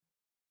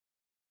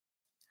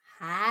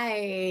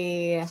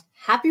Hi.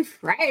 Happy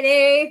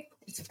Friday.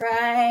 It's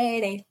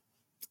Friday.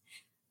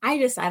 I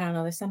don't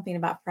know. There's something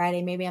about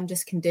Friday. Maybe I'm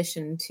just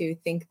conditioned to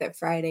think that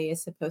Friday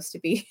is supposed to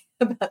be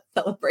about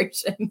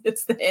celebration.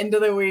 It's the end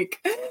of the week.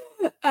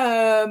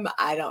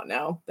 I don't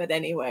know. But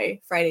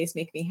anyway, Fridays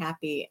make me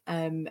happy.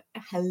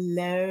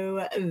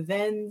 Hello,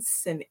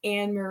 Vince and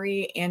Anne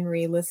Marie. Anne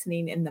Marie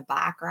listening in the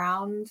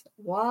background.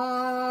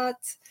 What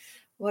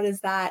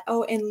is that?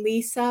 Oh, and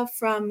Lisa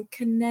from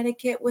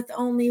Connecticut with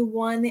only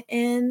one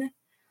N.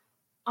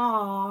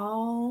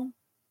 Oh,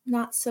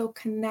 not so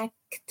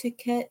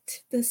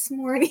Connecticut this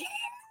morning.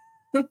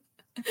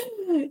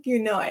 You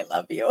know I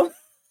love you.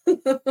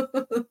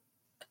 And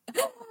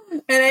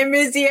I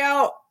miss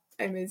you.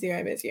 I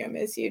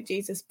miss you.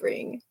 Jesus,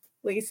 bring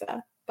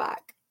Lisa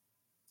back.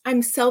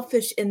 I'm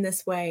selfish in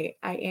this way.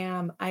 I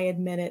am. I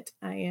admit it.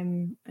 I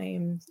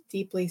am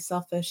deeply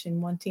selfish in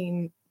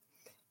wanting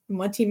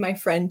my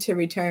friend to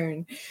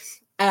return.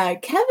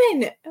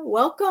 Kevin,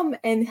 welcome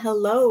and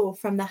hello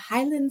from the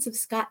Highlands of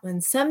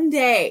Scotland.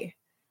 Someday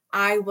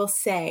I will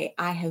say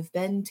I have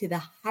been to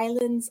the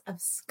Highlands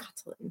of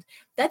Scotland.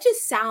 That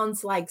just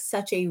sounds like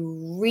such a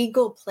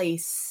regal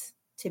place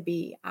to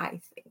be,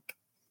 I think.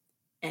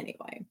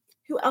 Anyway,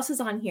 who else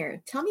is on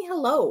here? Tell me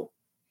hello.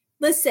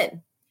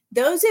 Listen,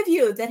 those of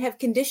you that have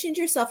conditioned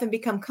yourself and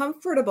become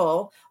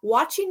comfortable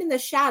watching in the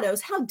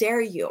shadows, how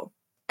dare you?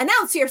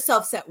 Announce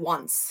yourselves at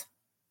once.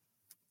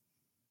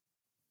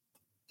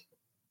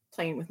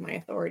 Playing with my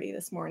authority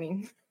this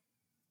morning.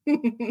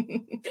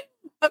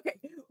 Okay,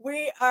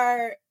 we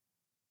are.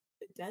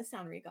 It does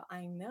sound regal.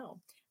 I know.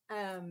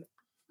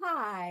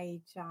 Hi,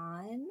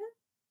 John.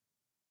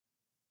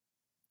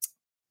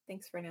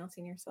 Thanks for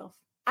announcing yourself.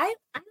 I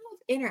love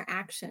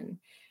interaction.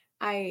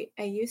 I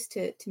used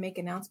to make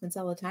announcements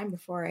all the time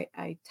before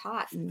I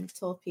taught and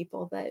told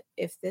people that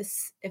if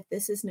this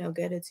is no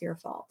good, it's your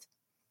fault.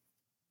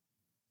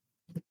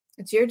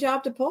 It's your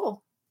job to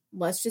pull.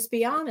 Let's just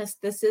be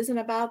honest. This isn't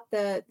about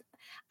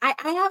I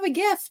have a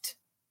gift.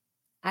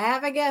 I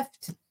have a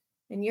gift.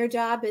 And your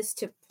job is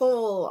to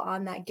pull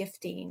on that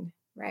gifting,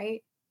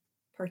 right?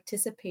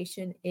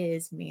 Participation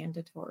is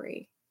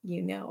mandatory.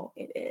 You know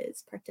it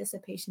is.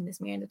 Participation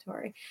is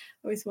mandatory. I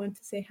always want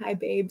to say hi,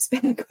 babes,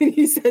 back when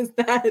he says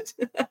that.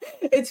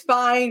 It's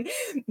fine.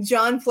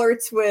 John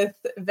flirts with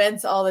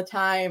Vince all the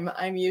time.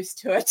 I'm used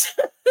to it.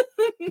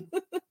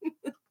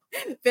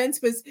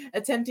 Vince was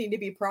attempting to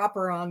be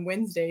proper on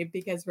Wednesday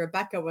because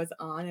Rebecca was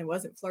on and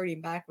wasn't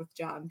flirting back with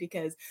John,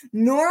 because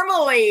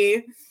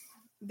normally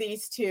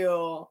these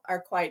two are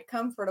quite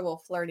comfortable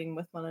flirting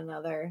with one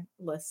another.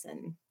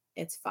 Listen,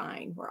 it's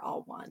fine. We're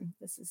all one.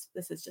 This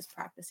is just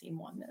practicing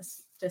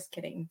oneness. Just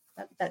kidding.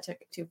 That took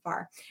it too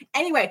far.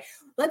 Anyway,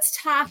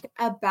 let's talk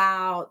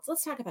about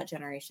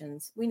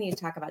generations. We need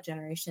to talk about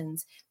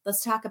generations.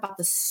 Let's talk about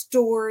the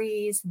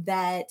stories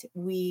that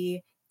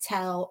we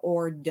tell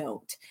or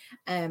don't.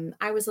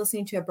 I was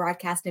listening to a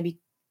broadcast, and to be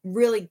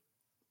really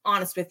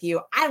honest with you,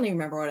 I don't even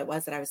remember what it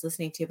was that I was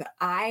listening to, but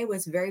I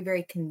was very,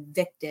 very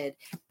convicted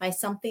by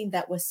something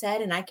that was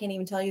said, and I can't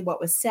even tell you what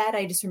was said.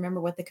 I just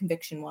remember what the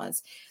conviction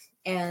was.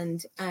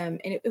 And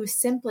it was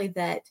simply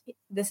that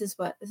this is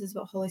what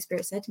Holy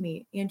Spirit said to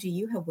me. Angie,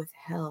 you have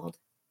withheld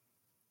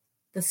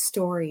the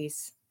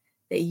stories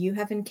that you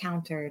have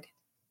encountered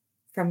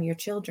from your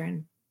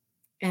children.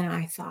 And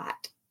I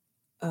thought,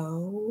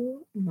 oh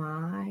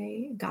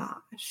my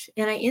gosh.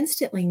 And I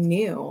instantly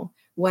knew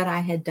what I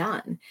had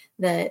done,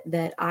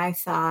 that I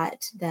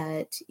thought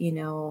that,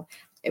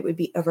 it would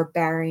be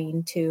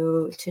overbearing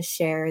to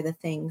share the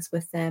things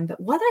with them. But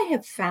what I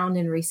have found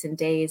in recent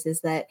days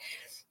is that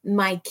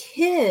my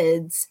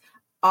kids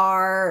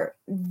are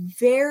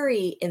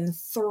very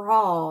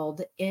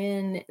enthralled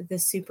in the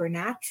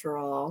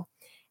supernatural.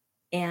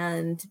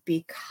 And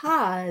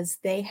because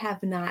they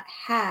have not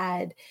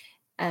had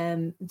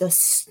the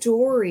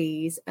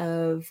stories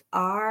of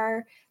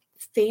our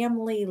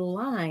family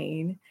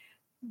line,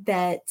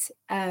 that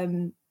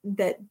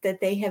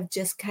they have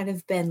just kind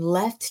of been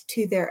left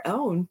to their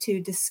own to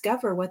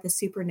discover what the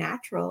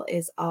supernatural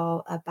is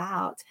all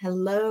about.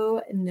 Hello,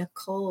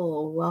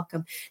 Nicole.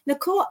 Welcome.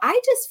 Nicole, I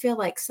just feel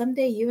like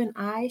someday you and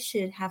I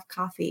should have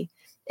coffee.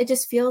 It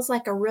just feels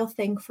like a real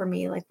thing for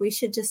me. Like we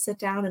should just sit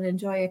down and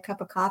enjoy a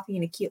cup of coffee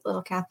in a cute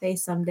little cafe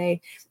someday.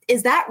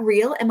 Is that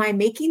real? Am I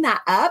making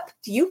that up?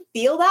 Do you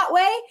feel that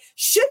way?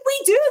 Should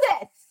we do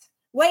this?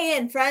 Weigh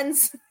in,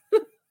 friends.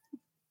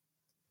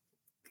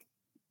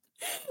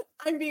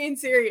 I'm being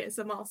serious.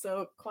 I'm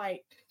also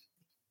quite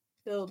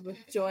filled with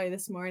joy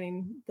this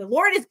morning. The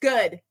Lord is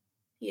good.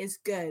 He is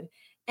good.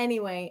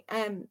 Anyway,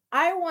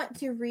 I want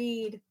to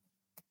read,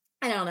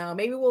 I don't know,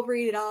 maybe we'll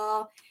read it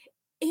all.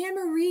 Anne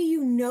Marie,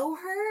 you know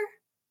her?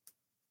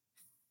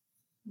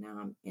 Now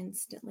I'm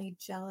instantly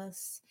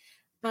jealous.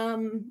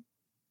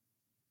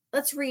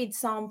 Let's read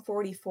Psalm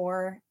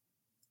 44.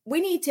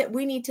 We need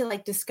to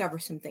like discover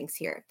some things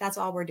here. That's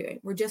all we're doing.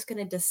 We're just going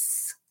to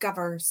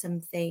discover some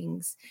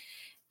things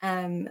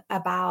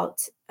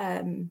about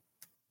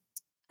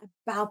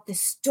about the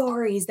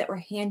stories that were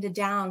handed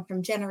down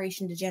from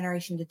generation to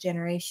generation to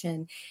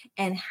generation,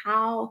 and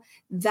how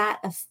that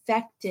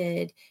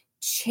affected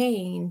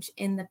change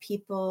in the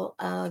people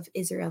of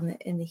Israel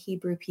and the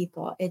Hebrew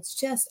people. It's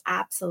just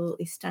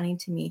absolutely stunning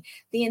to me.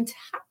 The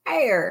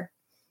entire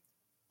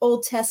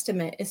Old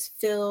Testament is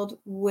filled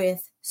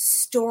with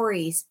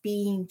stories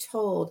being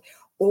told,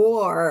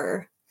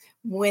 or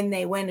when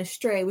they went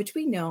astray, which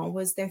we know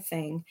was their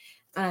thing,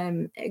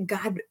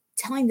 God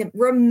telling them,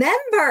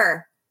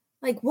 remember,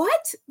 like,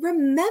 what?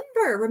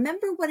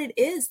 Remember what it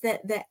is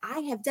that I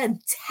have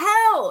done.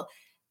 Tell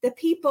the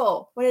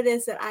people what it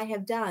is that I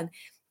have done,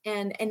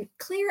 and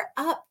clear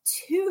up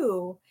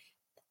to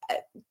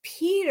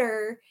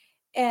Peter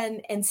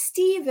and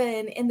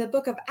Stephen in the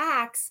book of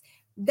Acts.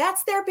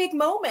 That's their big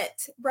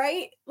moment,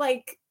 right?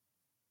 Like,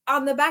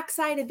 on the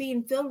backside of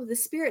being filled with the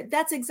Spirit,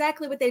 that's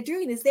exactly what they're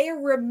doing, is they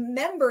are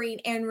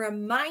remembering and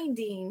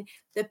reminding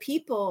the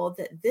people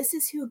that this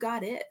is who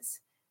God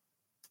is.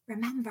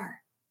 Remember,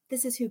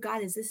 this is who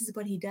God is. This is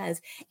what he does.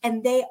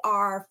 And they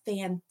are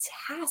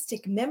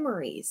fantastic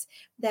memories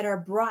that are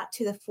brought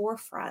to the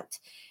forefront.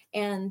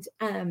 And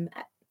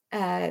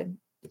anyway,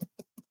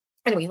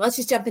 let's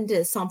just jump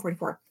into Psalm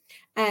 44.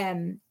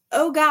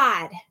 Oh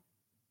God,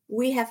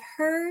 we have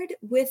heard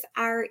with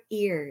our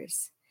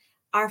ears.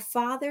 Our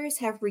fathers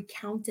have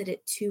recounted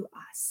it to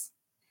us.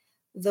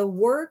 The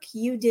work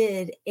you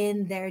did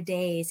in their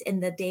days, in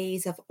the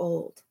days of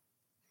old.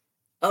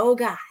 Oh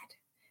God,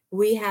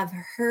 we have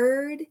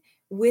heard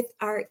with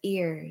our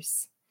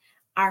ears.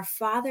 Our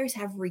fathers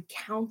have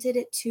recounted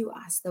it to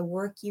us, the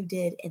work you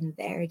did in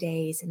their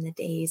days, in the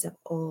days of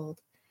old.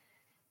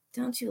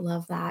 Don't you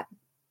love that?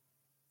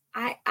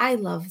 I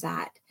love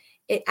that.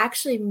 It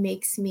actually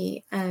makes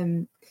me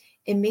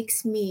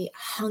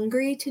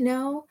hungry to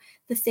know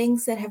the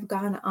things that have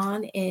gone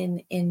on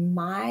in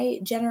my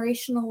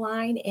generational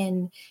line,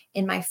 in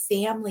my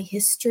family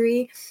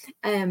history,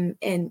 and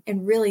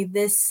really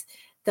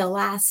the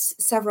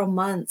last several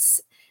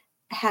months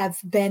have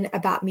been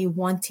about me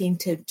wanting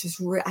to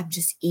I'm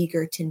just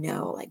eager to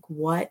know, like,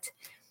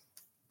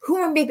 who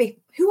are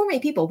my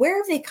people? Where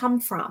have they come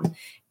from?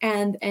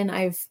 And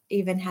I've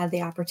even had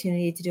the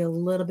opportunity to do a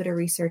little bit of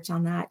research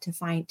on that,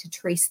 to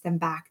trace them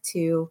back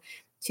to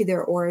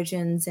their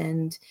origins.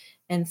 And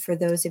for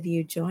those of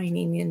you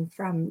joining in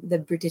from the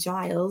British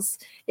Isles,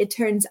 it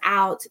turns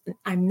out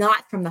I'm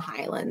not from the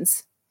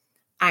Highlands.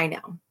 I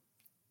know,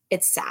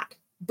 it's sad,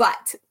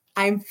 but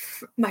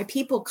my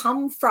people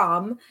come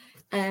from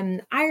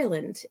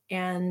Ireland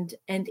and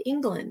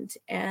England,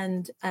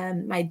 and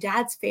my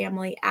dad's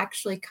family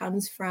actually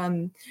comes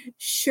from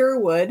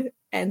Sherwood,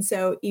 and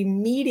so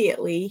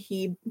immediately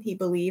he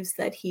believes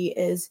that he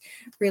is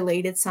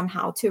related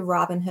somehow to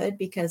Robin Hood,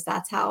 because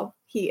that's how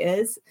he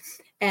is.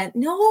 And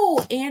no,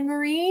 Anne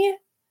Marie,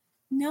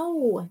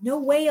 no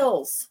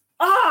Wales.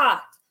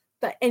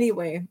 But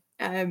anyway,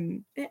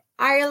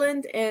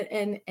 Ireland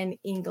and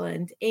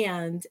England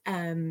and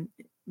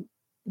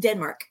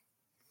Denmark.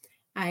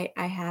 I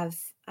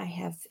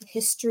have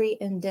history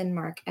in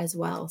Denmark as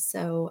well.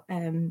 So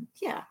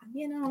yeah,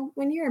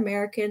 when you're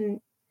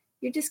American,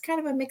 you're just kind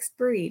of a mixed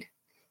breed.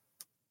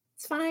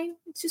 It's fine.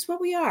 It's just what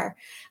we are.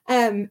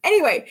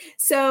 Anyway,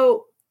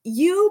 so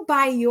you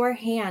by your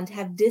hand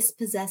have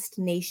dispossessed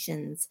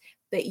nations,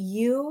 but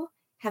you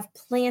have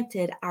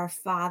planted our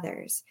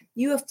fathers.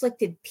 You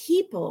afflicted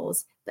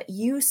peoples, but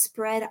you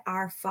spread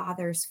our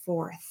fathers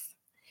forth.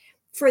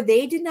 For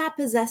they did not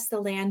possess the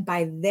land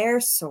by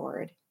their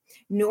sword,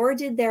 nor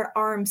did their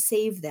arm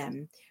save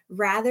them.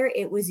 Rather,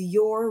 it was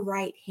your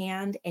right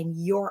hand and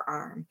your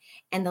arm,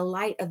 and the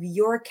light of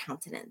your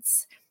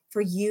countenance,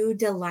 for you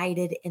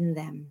delighted in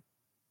them.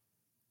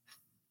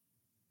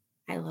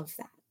 I love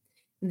that.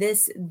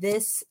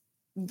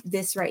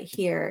 This right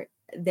here,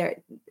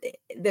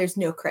 there's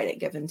no credit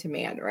given to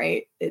man,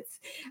 right?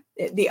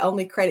 The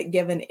only credit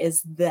given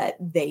is that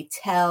they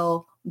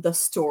tell the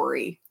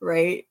story,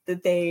 right?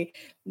 That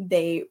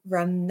they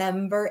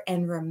remember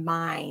and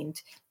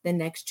remind the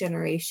next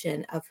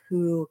generation of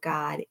who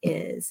God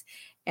is.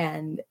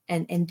 And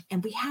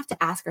we have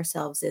to ask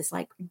ourselves is,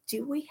 like,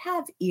 do we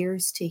have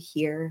ears to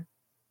hear?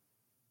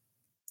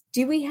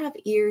 Do we have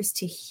ears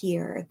to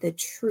hear the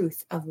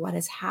truth of what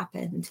has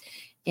happened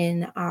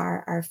in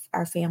our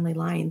family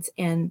lines?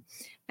 And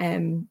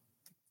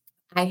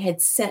I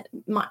had sent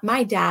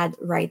my dad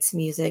writes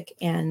music,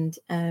 and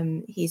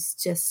he's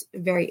just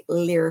very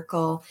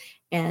lyrical.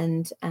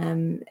 And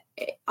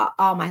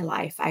all my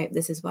life,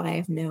 this is what I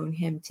have known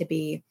him to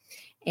be.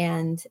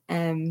 And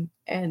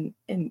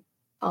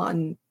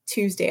on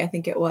Tuesday, I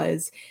think it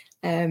was,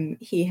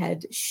 he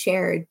had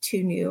shared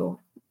two new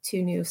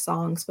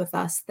songs with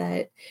us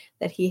that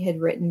he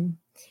had written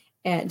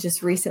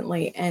just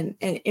recently. And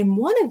in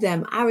one of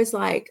them, I was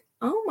like,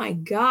 oh my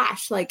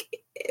gosh, like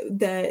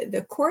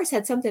the chorus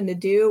had something to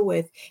do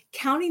with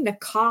counting the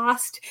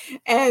cost.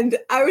 And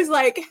I was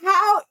like,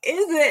 how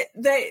is it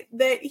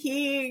that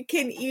he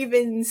can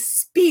even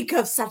speak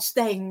of such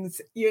things,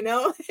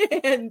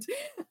 and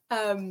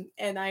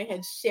I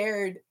had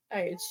shared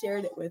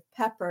it with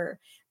Pepper,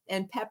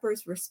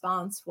 Pepper's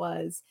response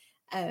was,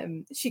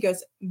 she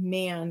goes,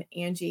 "Man,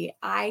 Angie,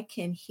 I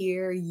can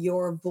hear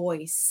your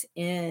voice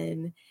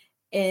in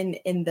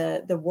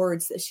the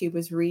words that she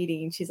was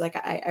reading." She's like,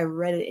 I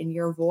read it in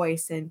your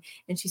voice. And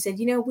she said,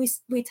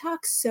 we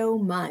talk so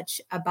much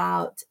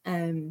about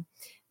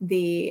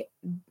the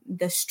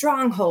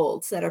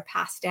strongholds that are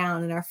passed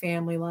down in our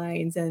family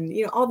lines, and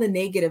all the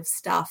negative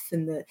stuff,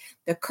 and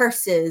the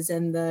curses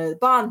and the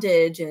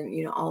bondage,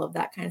 and all of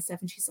that kind of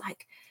stuff. And she's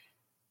like,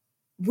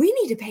 we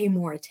need to pay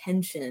more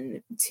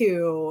attention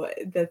to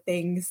the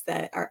things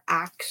that are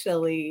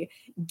actually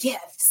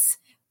gifts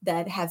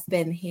that have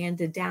been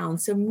handed down.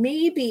 So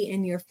maybe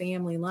in your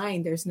family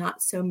line, there's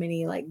not so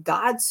many like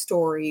God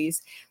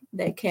stories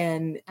that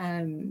can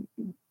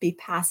be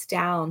passed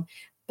down,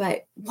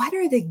 but what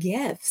are the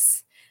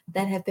gifts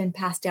that have been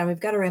passed down? We've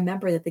got to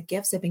remember that the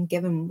gifts have been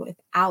given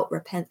without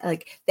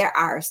they're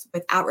ours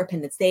without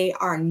repentance. They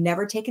are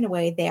never taken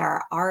away. They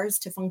are ours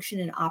to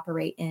function and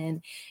operate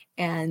in.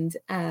 And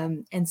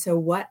so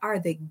what are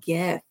the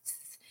gifts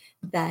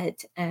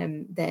that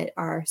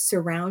are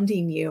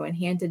surrounding you and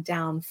handed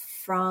down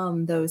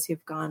from those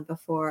who've gone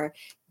before?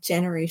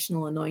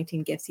 Generational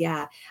anointing gifts.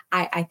 Yeah,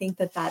 I think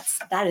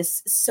that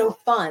is so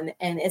fun,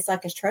 and it's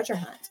like a treasure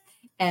hunt.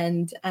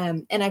 And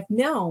I've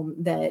known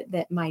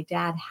that my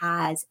dad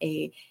has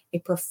a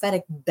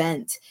prophetic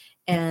bent,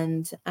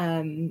 and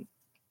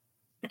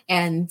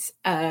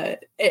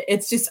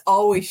it's just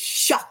always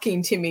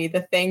shocking to me,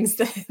 the things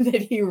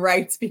that he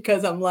writes,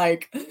 because I'm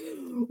like,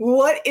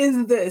 what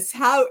is this?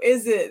 How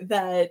is it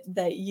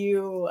that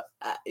you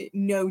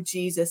know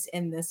Jesus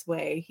in this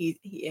way?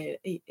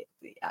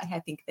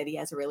 I think that he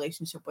has a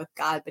relationship with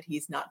God, but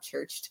he's not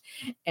churched,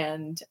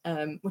 and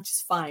which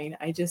is fine.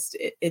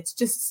 It's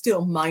just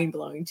still mind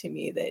blowing to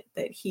me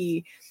that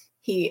he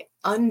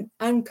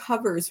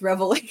uncovers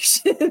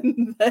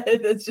revelation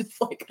that's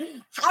just like,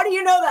 how do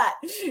you know that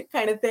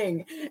kind of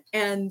thing?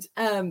 And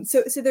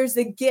so there's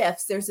the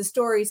gifts, there's the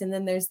stories, and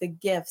then there's the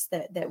gifts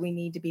that we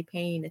need to be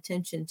paying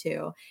attention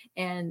to.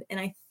 And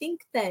I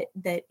think that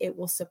it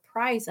will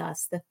surprise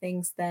us, the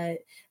things that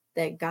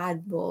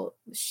God will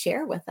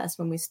share with us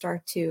when we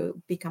start to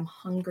become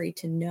hungry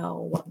to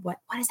know what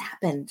has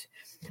happened,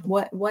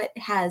 what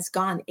has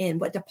gone in,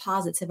 what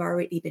deposits have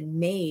already been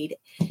made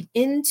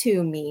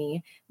into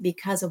me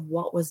because of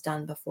what was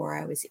done before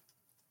I was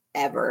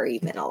ever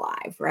even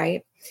alive,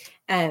 right?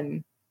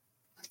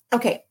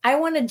 Okay, I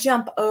want to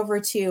jump over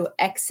to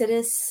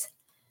Exodus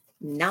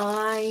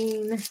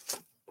 9.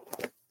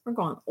 We're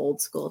going old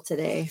school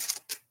today.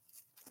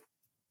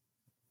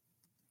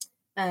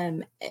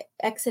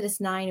 Exodus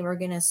 9, and we're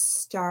going to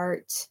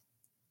start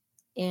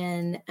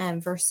in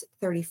verse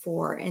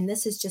 34. And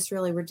this is just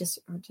really, we're just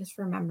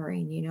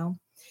remembering,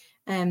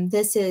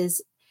 this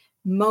is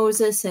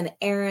Moses and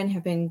Aaron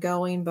have been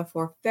going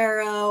before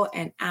Pharaoh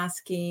and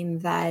asking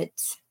that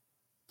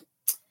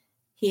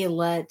he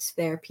let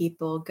their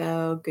people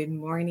go. Good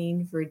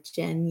morning,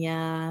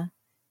 Virginia.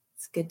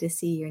 It's good to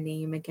see your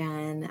name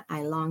again.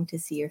 I long to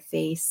see your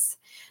face.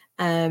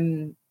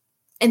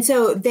 And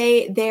so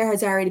there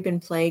has already been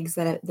plagues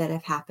that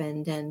have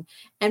happened.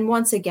 And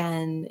once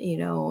again,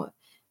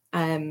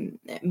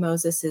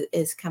 Moses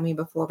is coming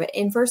before. But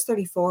in verse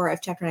 34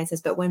 of chapter 9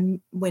 says, but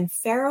when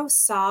Pharaoh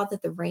saw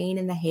that the rain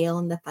and the hail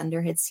and the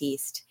thunder had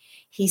ceased,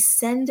 he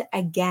sinned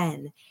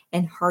again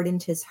and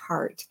hardened his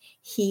heart,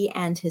 he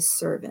and his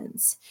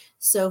servants.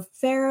 So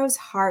Pharaoh's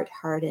heart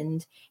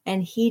hardened,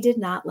 and he did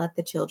not let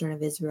the children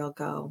of Israel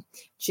go,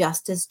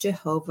 just as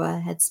Jehovah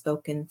had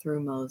spoken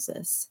through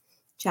Moses.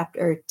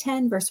 Chapter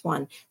 10, verse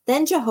 1.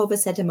 Then Jehovah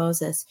said to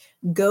Moses,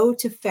 go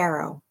to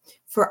Pharaoh,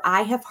 for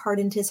I have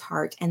hardened his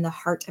heart and the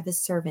heart of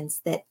his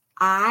servants, that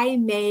I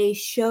may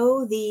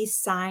show these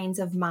signs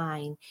of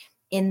mine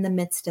in the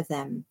midst of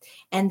them,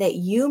 and that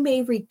you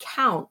may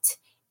recount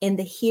in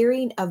the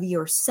hearing of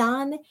your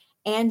son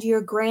and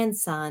your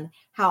grandson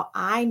how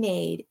I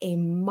made a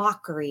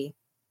mockery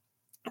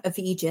of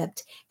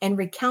Egypt, and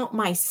recount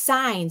my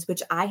signs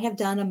which I have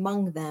done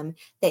among them,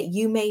 that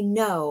you may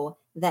know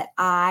that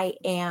I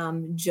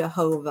am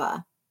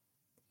Jehovah.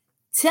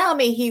 Tell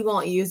me he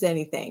won't use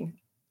anything.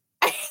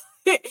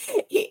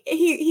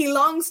 he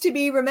longs to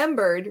be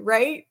remembered,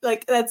 right?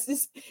 Like that's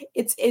just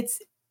it's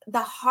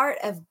the heart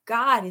of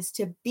God is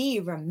to be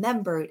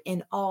remembered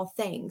in all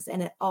things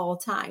and at all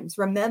times.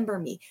 Remember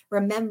me,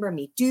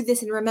 do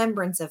this in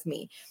remembrance of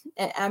me.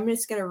 And I'm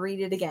just going to read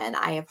it again.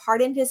 I have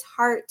hardened his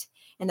heart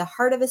and the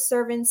heart of his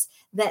servants,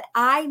 that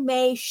I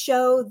may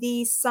show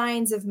these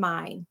signs of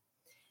mine.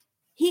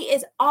 He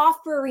is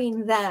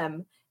offering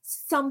them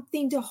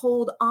something to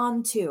hold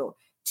on to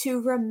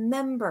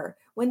remember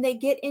when they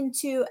get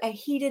into a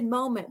heated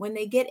moment, when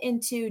they get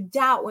into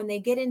doubt, when they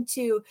get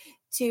into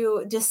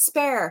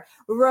despair.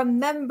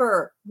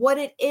 Remember what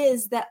it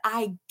is that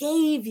I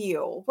gave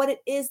you, what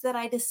it is that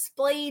I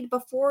displayed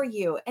before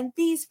you. And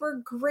these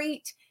were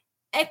great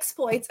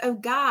exploits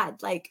of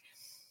God. Like,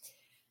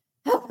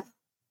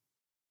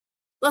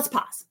 let's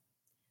pause.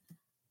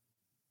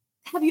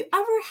 Have you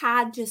ever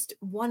had just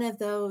one of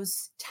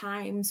those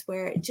times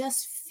where it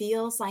just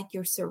feels like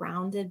you're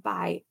surrounded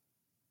by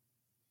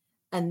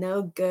a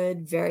no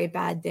good, very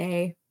bad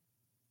day?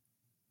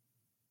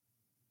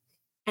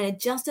 And it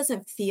just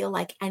doesn't feel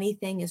like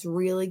anything is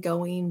really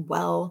going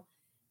well.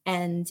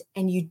 And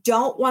you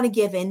don't want to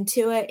give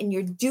into it, and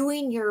you're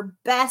doing your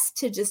best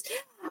to just,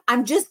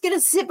 I'm just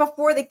gonna sit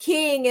before the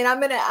king, and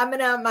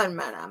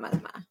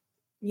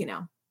you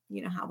know,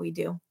 you know how we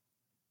do.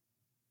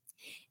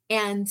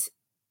 And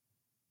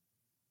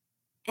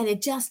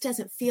it just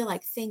doesn't feel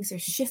like things are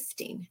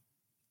shifting.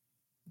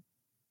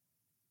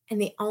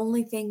 And the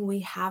only thing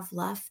we have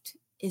left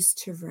is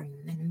to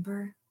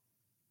remember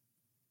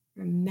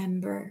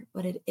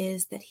what it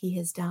is that he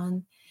has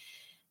done.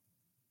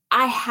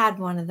 I had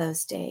one of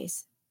those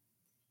days.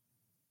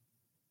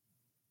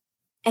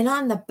 And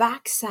on the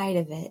backside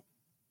of it,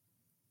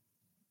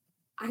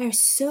 I was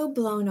so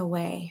blown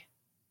away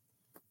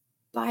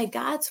by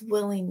God's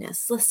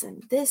willingness.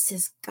 Listen, this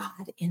is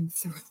God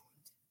enthroned.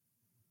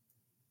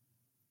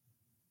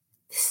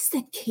 This is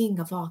the King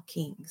of all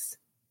kings,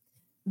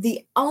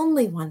 the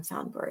only one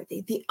found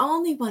worthy, the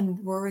only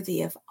one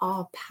worthy of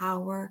all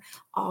power,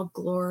 all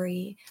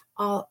glory,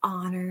 all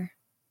honor,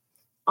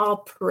 all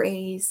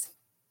praise.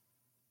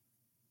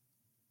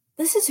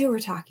 This is who we're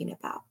talking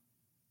about.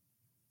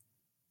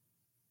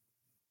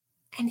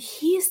 And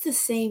he's the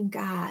same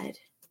God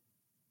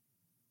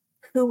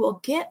who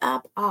will get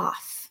up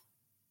off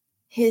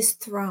his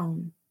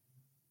throne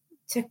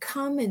to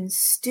come and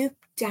stoop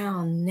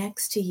down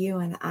next to you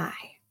and I,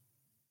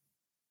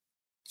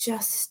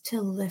 just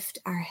to lift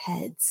our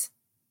heads.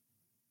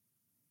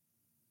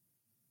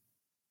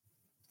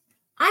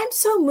 I'm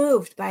so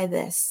moved by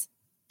this,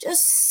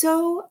 just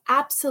so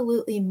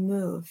absolutely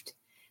moved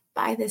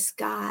by this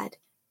God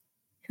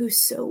who's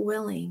so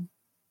willing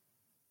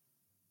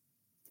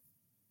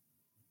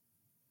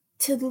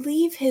to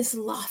leave his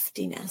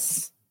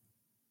loftiness,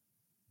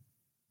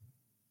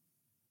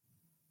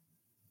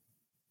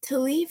 to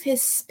leave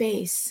his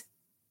space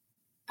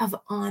of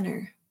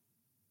honor,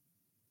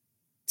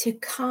 to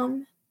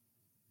come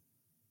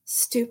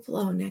stoop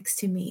low next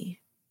to me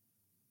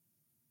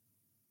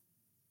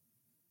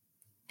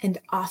and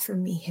offer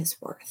me his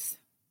worth.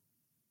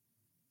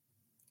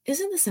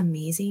 Isn't this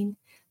amazing?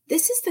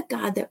 This is the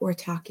God that we're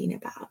talking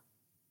about.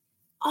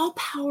 All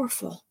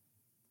powerful.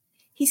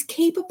 He's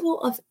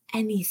capable of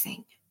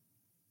anything.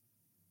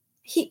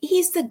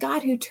 He's the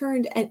God who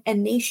turned a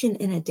nation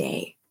in a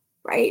day,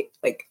 right?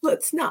 Like,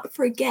 let's not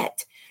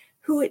forget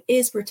who it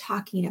is we're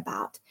talking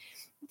about.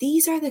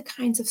 These are the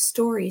kinds of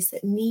stories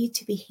that need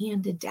to be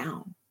handed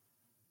down.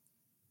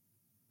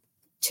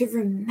 To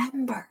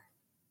remember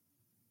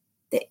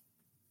that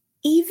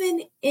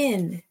even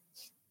in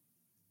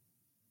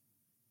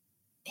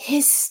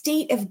his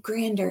state of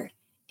grandeur,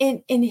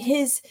 in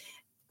his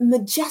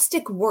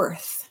majestic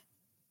worth,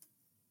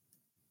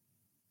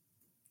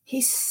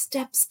 he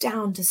steps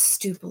down to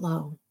stoop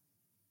low,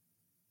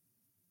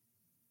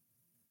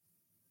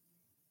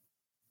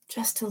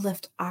 just to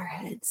lift our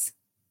heads.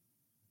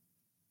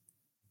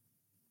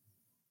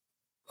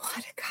 What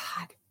a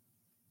God.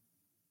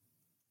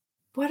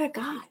 What a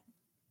God.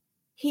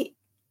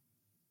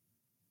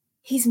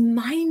 He's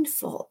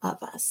mindful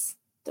of us.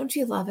 Don't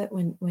you love it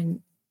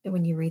when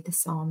you read the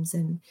Psalms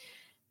and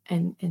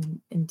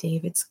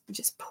David's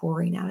just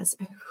pouring out his,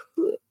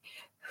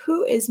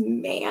 who is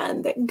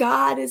man that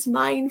God is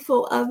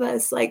mindful of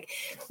us? Like,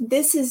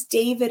 this is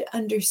David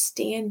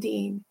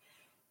understanding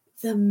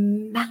the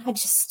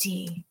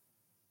majesty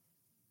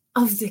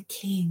of the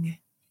King,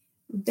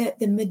 the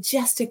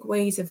majestic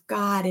ways of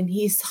God. And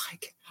he's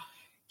like,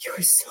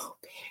 you're so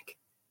big.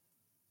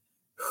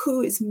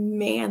 Who is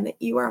man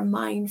that you are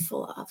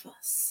mindful of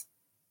us?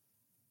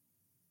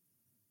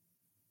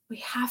 We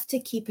have to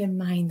keep in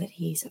mind that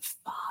he's a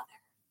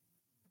father,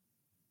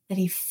 that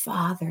he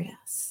fathered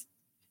us.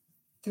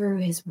 Through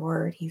his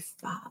word, he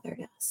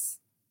fathered us.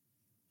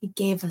 He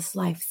gave us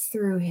life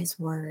through his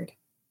word,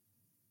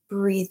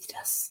 breathed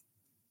us.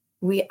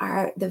 We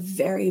are the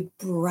very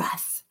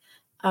breath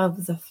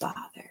of the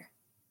Father.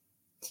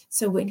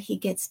 So when he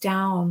gets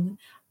down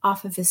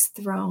off of his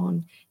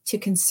throne to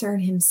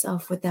concern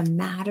himself with the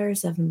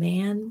matters of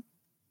man,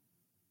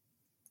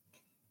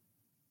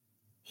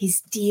 he's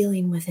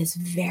dealing with his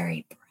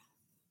very breath.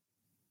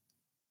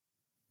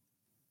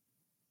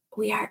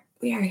 We are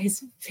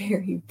his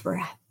very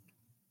breath.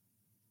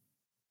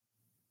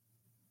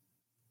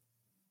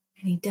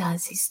 And he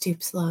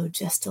stoops low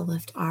just to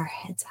lift our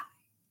heads high,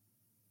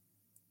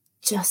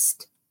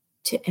 just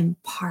to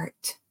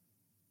impart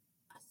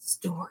a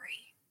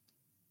story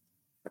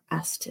for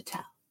us to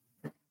tell.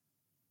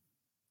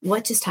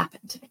 What just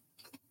happened?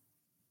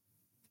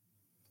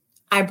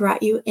 I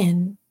brought you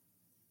in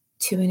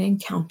to an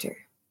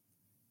encounter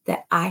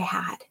that I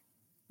had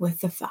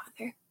with the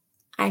Father.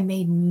 I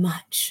made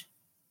much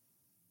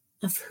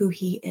of who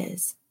he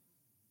is.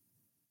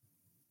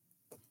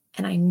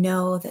 And I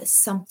know that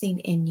something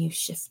in you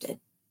shifted.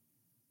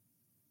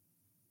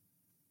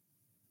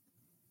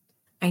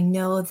 I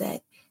know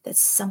that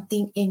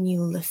something in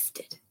you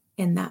lifted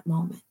in that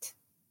moment.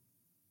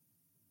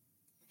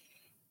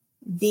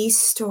 These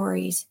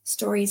stories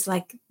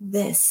like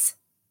this,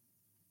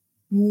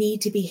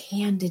 need to be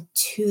handed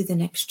to the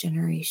next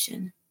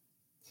generation.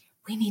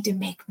 We need to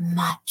make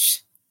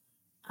much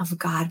of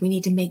God. We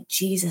need to make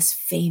Jesus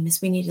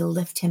famous. We need to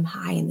lift him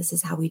high, and this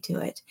is how we do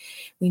it.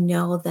 We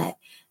know that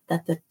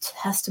the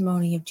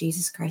testimony of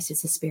Jesus Christ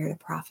is the spirit of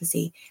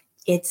prophecy.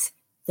 It's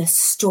the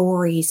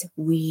stories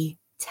we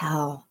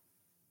tell.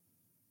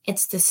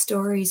 It's the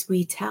stories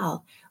we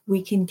tell.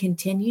 We can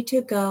continue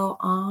to go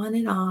on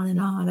and on and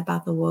on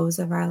about the woes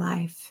of our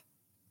life,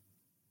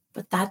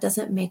 but that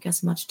doesn't make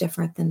us much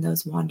different than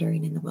those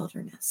wandering in the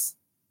wilderness.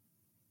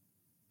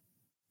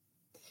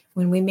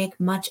 When we make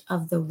much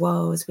of the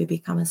woes, we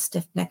become a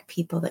stiff-necked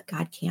people that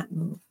God can't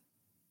move.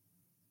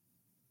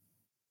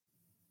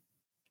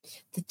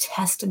 The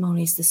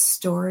testimonies, the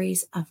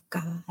stories of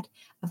God,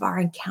 of our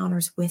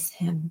encounters with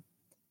him,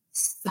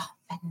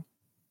 soften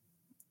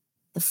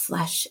the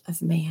flesh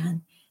of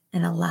man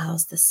and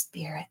allows the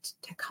spirit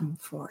to come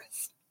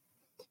forth.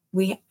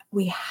 We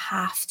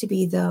have to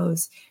be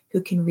those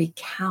who can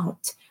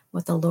recount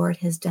what the Lord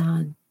has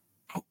done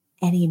at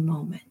any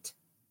moment.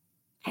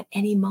 At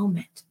any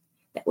moment.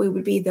 That we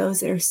would be those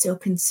that are so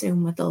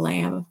consumed with the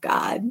Lamb of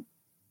God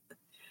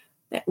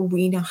that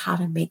we know how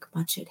to make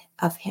much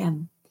of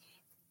him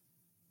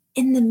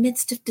in the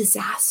midst of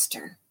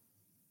disaster.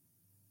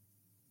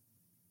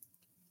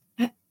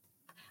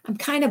 I'm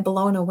kind of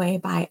blown away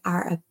by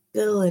our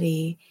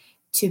ability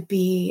to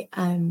be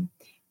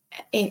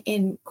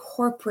in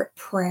corporate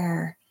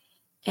prayer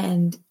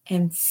and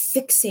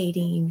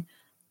fixating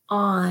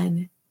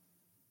on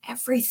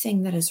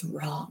everything that is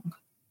wrong,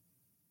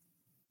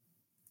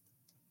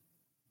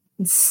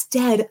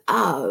 instead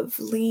of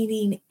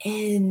leaning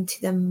into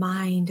the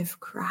mind of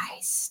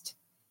Christ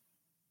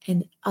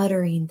and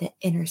uttering the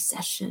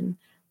intercession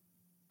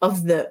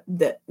of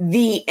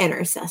the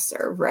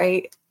intercessor,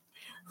 right?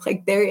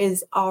 Like there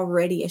is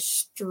already a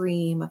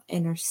stream of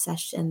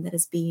intercession that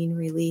is being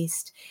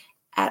released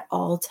at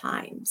all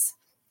times.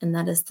 And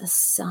that is the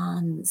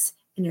Son's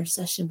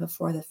intercession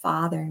before the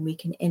Father. And we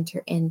can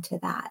enter into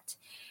that.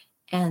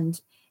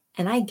 And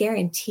I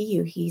guarantee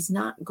you, he's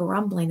not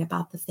grumbling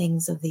about the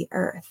things of the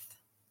earth.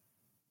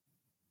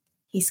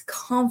 He's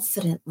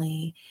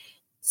confidently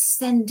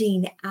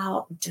sending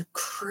out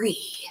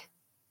decree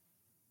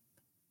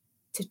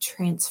to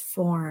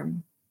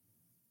transform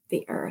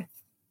the earth.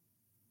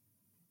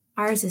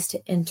 Ours is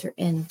to enter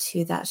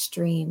into that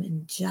stream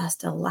and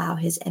just allow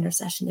his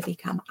intercession to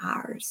become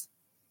ours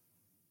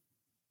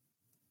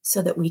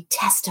so that we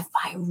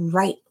testify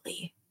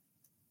rightly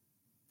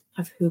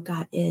of who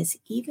God is,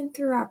 even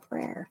through our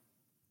prayer.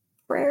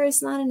 Prayer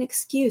is not an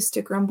excuse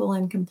to grumble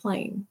and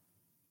complain,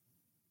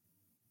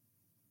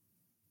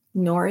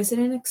 nor is it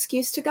an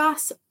excuse to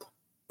gossip,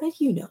 but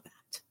you know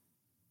that.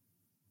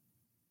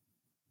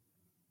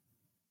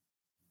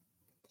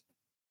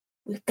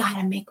 We've got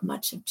to make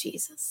much of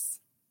Jesus.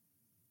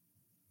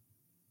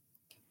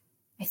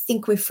 I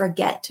think we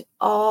forget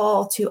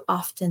all too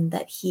often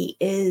that he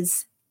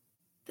is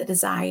the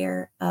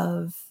desire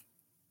of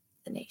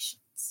the nations.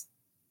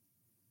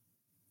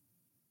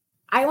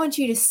 I want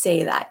you to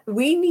say that.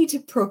 We need to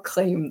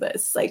proclaim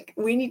this. Like,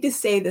 we need to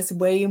say this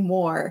way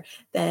more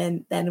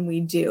than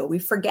we do. We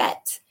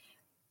forget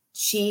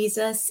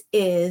Jesus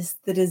is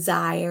the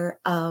desire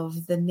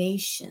of the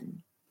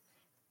nation.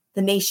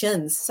 The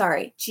nations,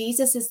 sorry.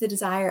 Jesus is the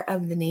desire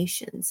of the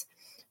nations.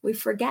 We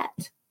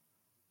forget.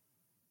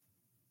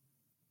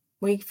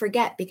 We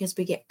forget because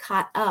we get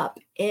caught up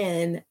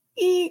in,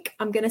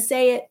 I'm going to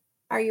say it.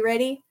 Are you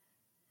ready?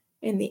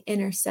 In the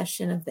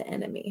intercession of the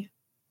enemy.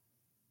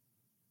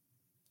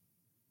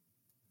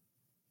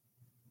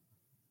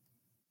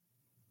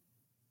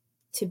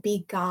 To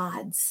be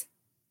God's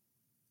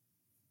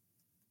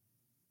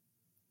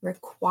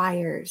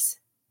requires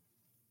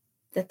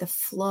that the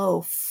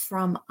flow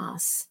from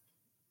us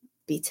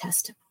be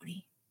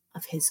testimony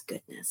of his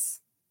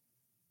goodness,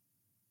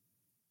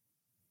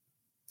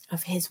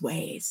 of his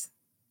ways.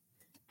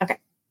 Okay,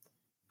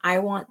 I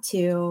want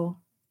to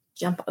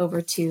jump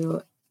over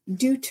to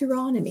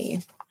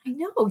Deuteronomy. I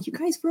know, you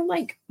guys were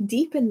like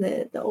deep in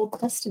the Old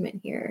Testament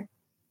here.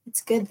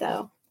 It's good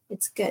though.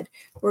 It's good.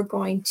 We're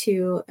going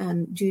to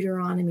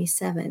Deuteronomy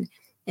 7.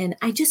 And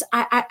I just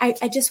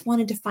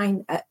wanted to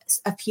find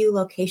a few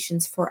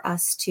locations for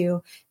us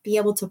to be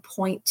able to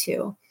point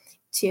to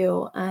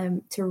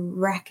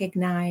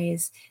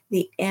recognize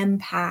the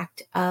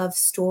impact of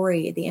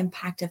story, the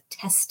impact of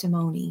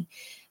testimony,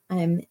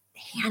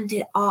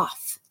 handed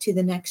off to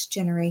the next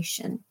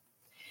generation.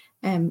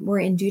 We're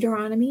in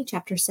Deuteronomy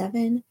chapter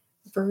 7,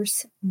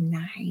 verse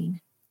 9.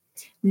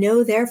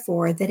 Know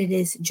therefore that it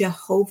is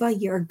Jehovah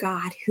your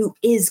God who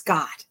is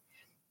God,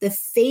 the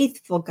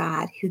faithful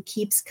God who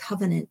keeps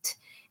covenant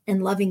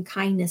and loving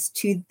kindness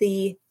to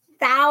the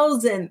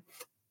 1,000th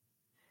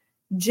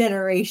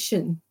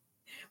generation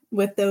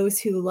with those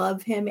who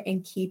love him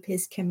and keep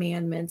his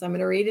commandments. I'm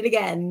going to read it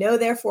again. Know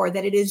therefore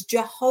that it is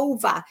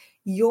Jehovah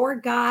your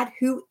God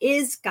who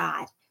is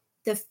God,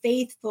 the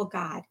faithful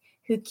God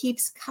who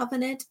keeps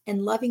covenant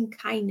and loving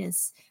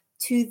kindness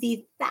to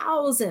the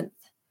 1,000th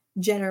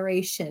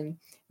generation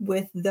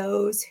with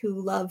those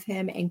who love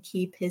him and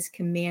keep his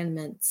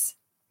commandments,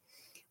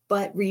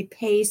 but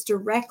repays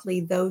directly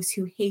those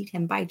who hate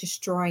him by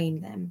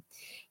destroying them.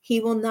 He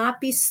will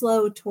not be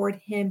slow toward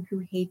him who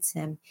hates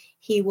him.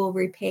 He will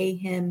repay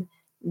him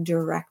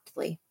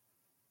directly.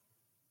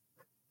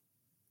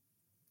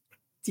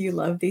 Do you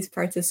love these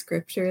parts of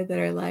scripture that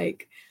are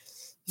like,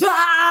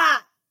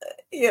 ah!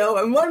 You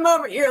know, in one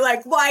moment you're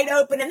like wide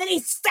open and then he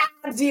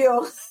stabs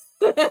you.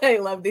 I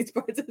love these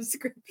parts of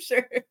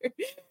scripture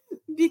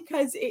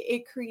because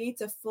it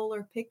creates a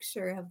fuller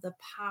picture of the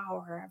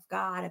power of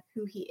God, of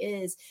who he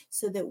is,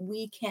 so that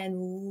we can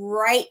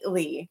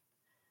rightly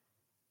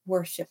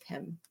worship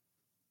him.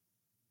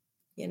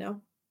 You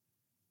know?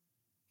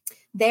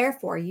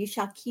 Therefore, you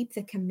shall keep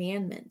the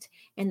commandment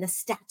and the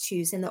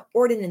statutes and the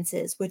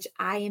ordinances which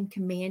I am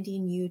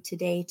commanding you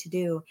today to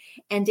do.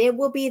 And it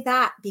will be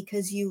that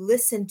because you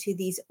listen to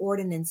these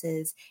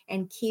ordinances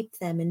and keep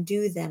them and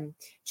do them,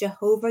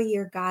 Jehovah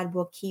your God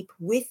will keep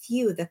with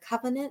you the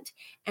covenant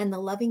and the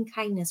loving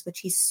kindness which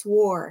he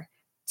swore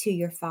to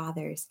your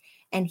fathers.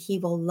 And he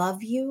will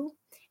love you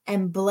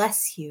and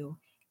bless you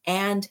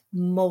and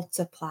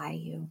multiply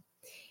you.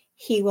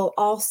 He will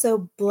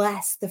also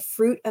bless the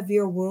fruit of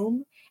your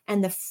womb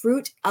and the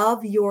fruit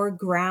of your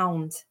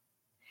ground,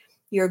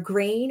 your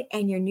grain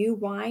and your new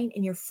wine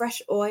and your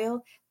fresh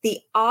oil, the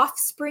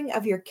offspring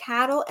of your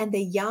cattle and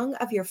the young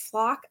of your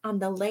flock on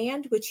the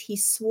land which he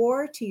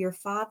swore to your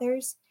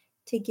fathers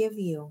to give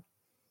you.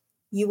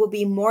 You will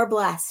be more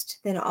blessed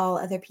than all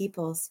other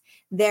peoples.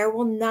 There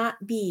will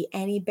not be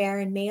any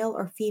barren male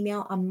or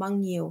female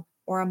among you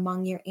or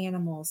among your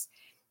animals.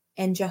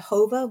 And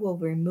Jehovah will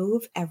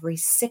remove every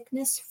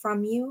sickness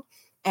from you,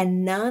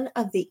 and none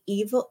of the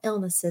evil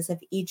illnesses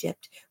of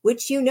Egypt,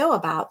 which you know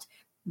about,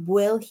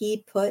 will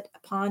he put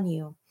upon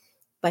you,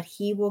 but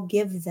he will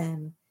give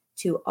them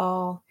to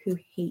all who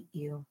hate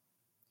you.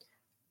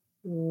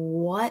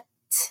 What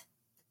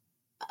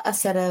a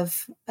set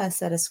of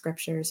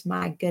scriptures.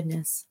 My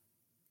goodness.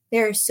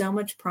 There is so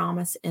much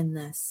promise in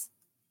this.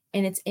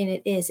 And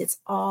it's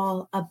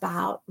all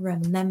about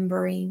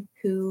remembering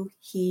who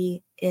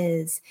he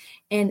is.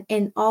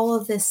 And all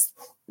of this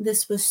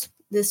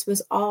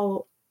was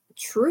all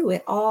true.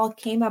 It all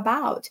came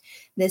about.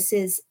 This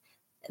is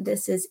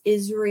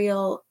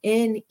Israel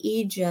in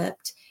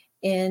Egypt,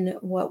 in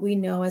what we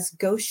know as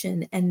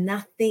Goshen, and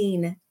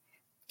nothing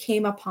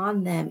came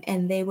upon them,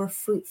 and they were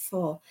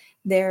fruitful.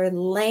 Their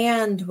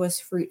land was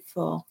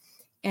fruitful.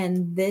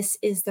 And this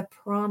is the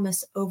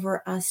promise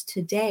over us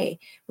today.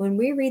 When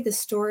we read the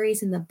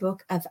stories in the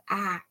book of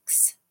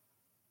Acts,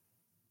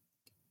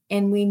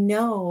 and we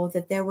know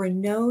that there were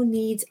no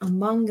needs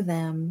among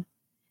them,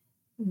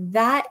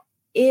 that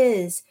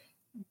is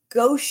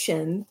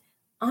Goshen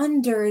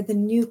under the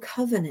new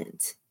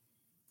covenant.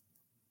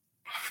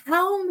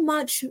 How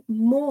much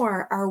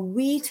more are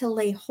we to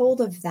lay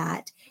hold of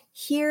that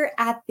here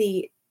at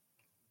the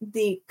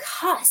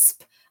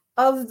cusp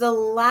of the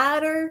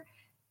latter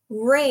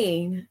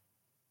rain?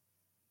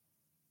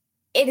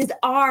 It is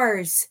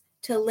ours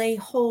to lay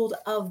hold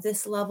of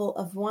this level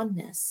of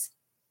oneness,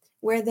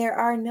 where there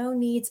are no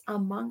needs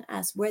among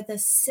us, where the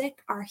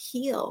sick are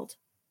healed.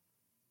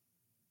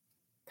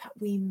 But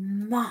we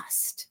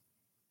must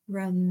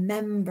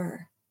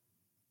remember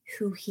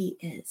who he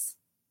is.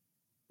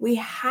 We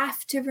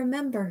have to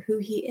remember who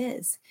he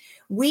is.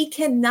 We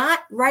cannot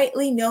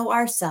rightly know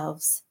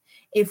ourselves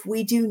if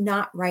we do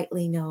not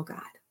rightly know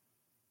God.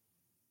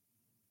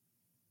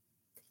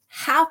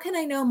 How can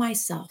I know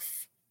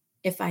myself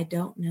if I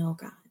don't know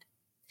God?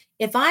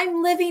 If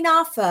I'm living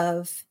off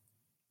of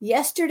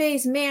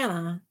yesterday's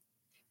manna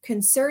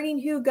concerning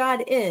who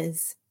God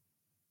is,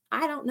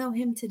 I don't know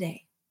him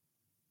today.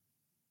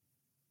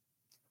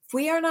 If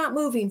we are not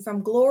moving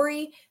from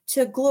glory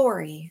to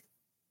glory,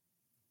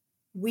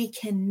 we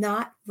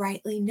cannot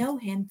rightly know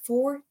him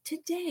for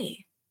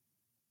today.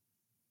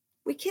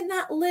 We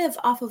cannot live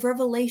off of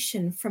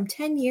revelation from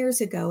 10 years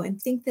ago and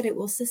think that it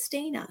will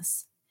sustain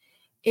us.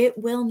 It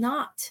will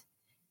not.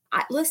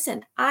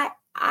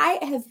 I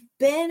have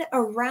been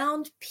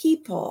around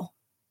people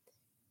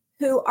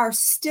who are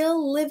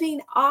still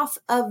living off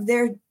of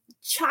their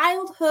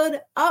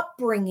childhood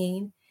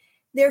upbringing.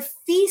 They're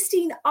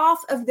feasting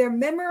off of their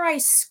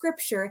memorized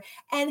scripture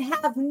and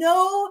have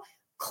no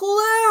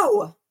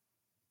clue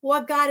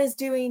what God is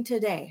doing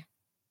today.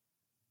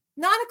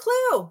 Not a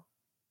clue.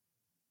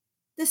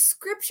 The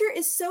scripture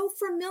is so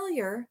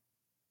familiar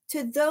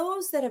to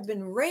those that have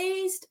been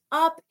raised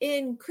up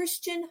in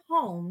Christian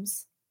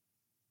homes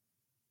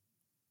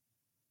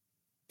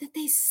that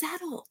they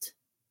settled.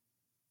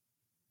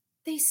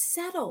 They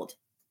settled.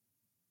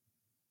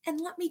 And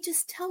let me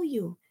just tell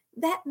you,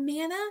 that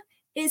manna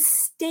is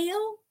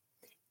stale.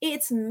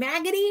 It's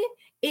maggoty.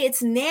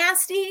 It's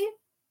nasty.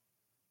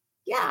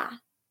 Yeah,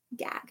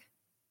 gag.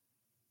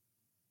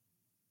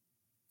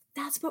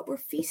 That's what we're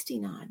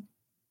feasting on.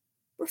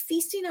 We're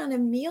feasting on a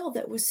meal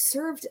that was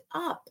served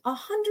up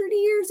 100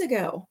 years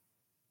ago.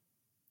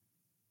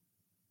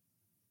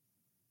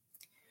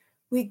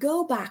 We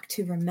go back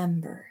to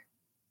remember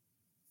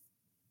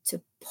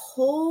to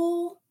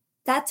pull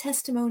that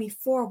testimony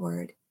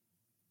forward,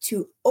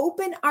 to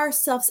open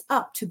ourselves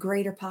up to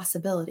greater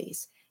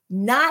possibilities,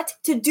 not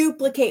to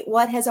duplicate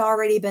what has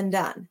already been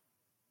done.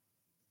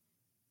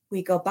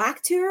 We go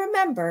back to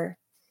remember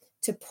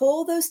to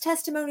pull those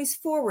testimonies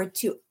forward,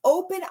 to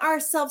open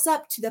ourselves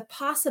up to the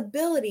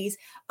possibilities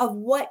of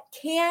what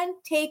can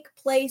take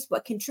place,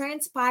 what can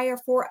transpire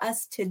for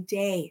us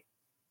today.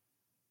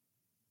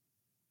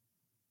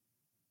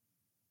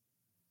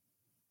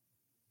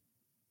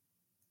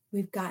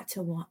 We've got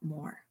to want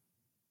more.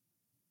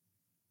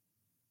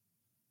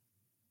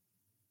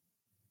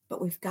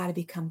 But we've got to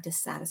become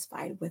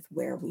dissatisfied with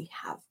where we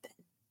have been.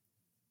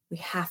 We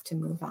have to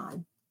move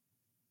on.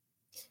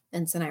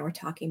 Vince and I were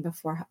talking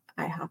before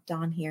I hopped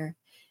on here,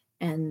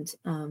 and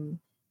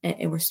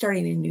we're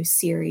starting a new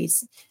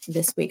series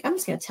this week. I'm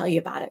just going to tell you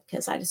about it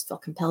because I just feel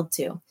compelled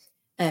to.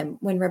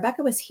 When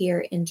Rebecca was here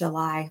in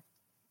July,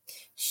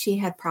 she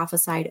had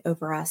prophesied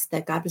over us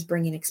that God was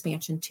bringing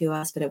expansion to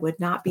us, but it would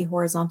not be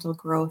horizontal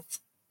growth,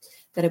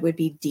 that it would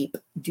be deep.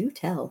 Do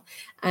tell.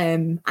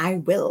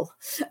 I will.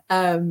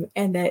 And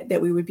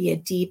that we would be a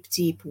deep,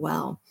 deep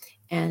well.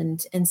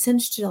 And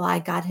since July,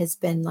 God has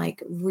been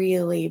like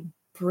really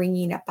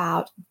bringing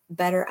about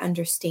better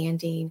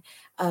understanding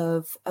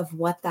of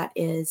what that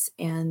is.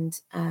 And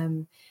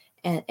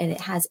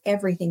it has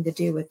everything to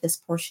do with this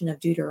portion of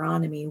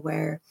Deuteronomy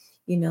where,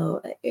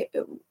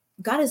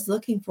 God is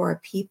looking for a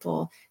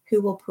people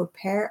who will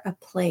prepare a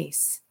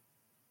place,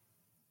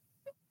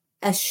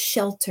 a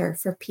shelter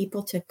for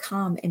people to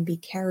come and be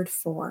cared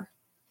for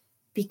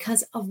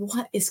because of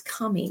what is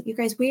coming. You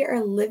guys, we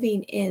are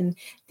living in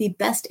the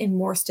best and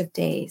worst of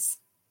days.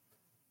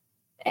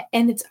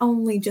 And it's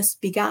only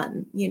just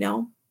begun,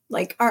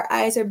 like our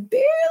eyes are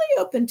barely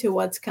open to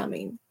what's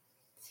coming.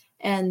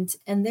 And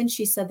then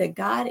she said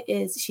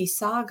that she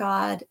saw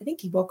God, I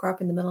think he woke her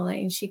up in the middle of the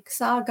night, and she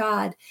saw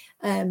God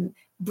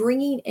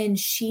bringing in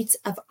sheets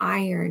of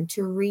iron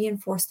to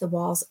reinforce the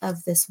walls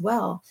of this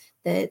well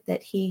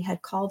that he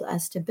had called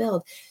us to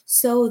build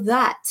so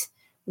that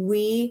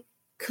we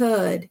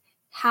could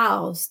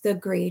house the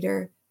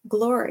greater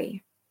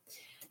glory.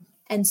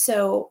 And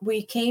so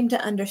we came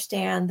to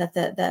understand that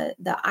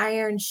the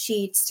iron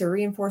sheets to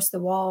reinforce the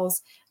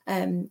walls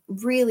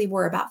really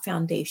were about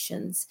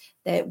foundations,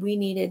 that we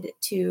needed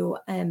to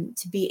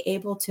be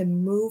able to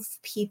move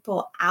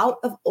people out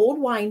of old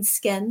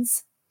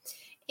wineskins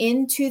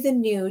into the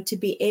new, to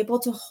be able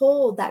to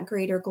hold that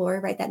greater glory,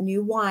 right? That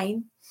new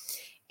wine.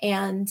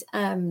 And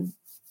we're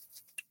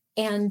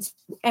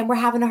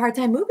having a hard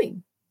time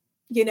moving,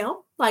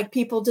 like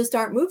people just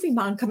aren't moving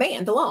on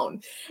command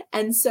alone.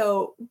 And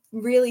so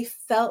really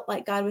felt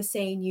like God was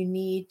saying, you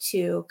need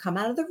to come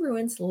out of the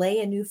ruins,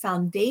 lay a new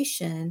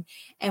foundation.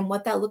 And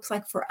what that looks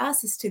like for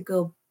us is to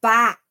go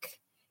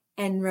back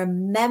and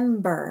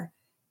remember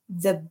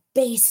the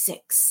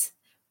basics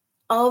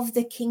of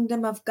the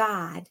kingdom of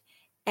God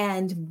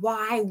and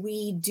why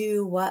we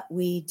do what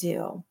we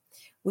do.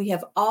 We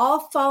have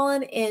all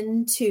fallen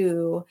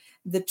into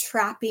the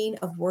trapping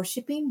of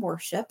worshiping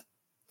worship,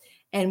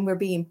 and we're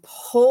being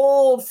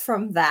pulled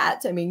from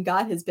that. I mean,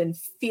 God has been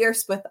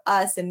fierce with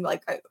us, and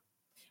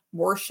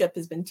worship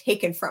has been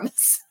taken from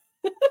us.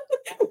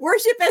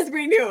 Worship as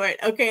we knew it.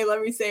 Okay,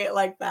 let me say it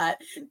like that.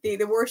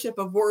 The worship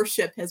of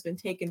worship has been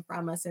taken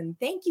from us. And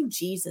thank you,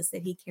 Jesus,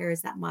 that he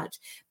cares that much.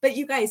 But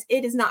you guys,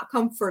 it is not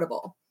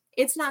comfortable.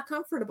 It's not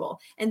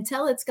comfortable.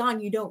 Until it's gone,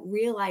 you don't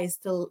realize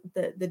the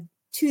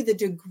to the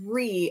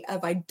degree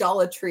of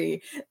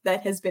idolatry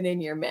that has been in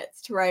your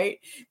midst, right?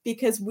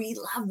 Because we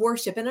love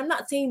worship. And I'm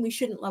not saying we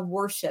shouldn't love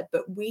worship,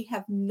 but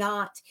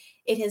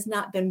it has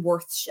not been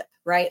worship,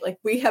 right? Like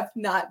we have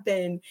not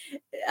been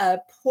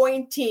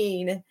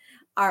pointing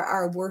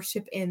our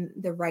worship in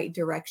the right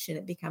direction.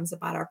 It becomes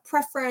about our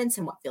preference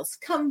and what feels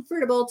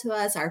comfortable to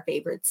us, our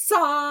favorite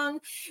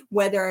song,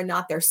 whether or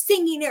not they're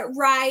singing it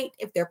right,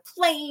 if they're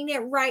playing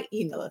it right,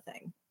 the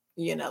thing,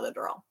 the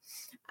drill.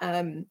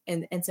 And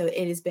so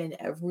it has been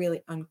a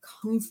really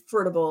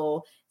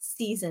uncomfortable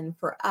season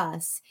for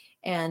us.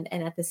 And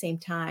at the same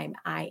time,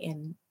 I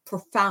am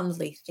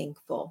profoundly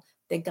thankful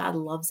that God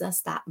loves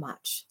us that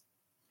much,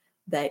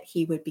 that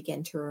he would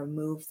begin to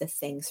remove the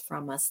things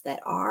from us that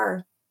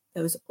are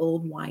those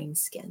old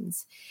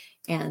wineskins.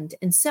 And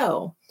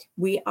so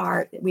we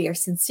are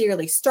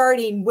sincerely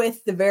starting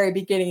with the very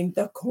beginning,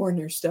 the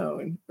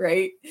cornerstone,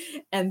 right?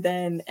 And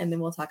then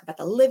we'll talk about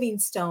the living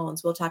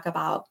stones. We'll talk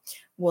about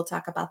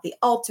the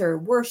altar,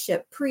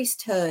 worship,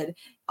 priesthood,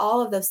 all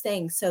of those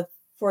things. So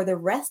for the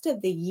rest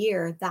of the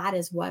year, that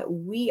is what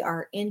we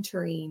are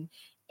entering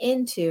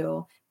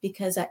into,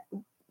 because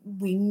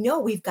we know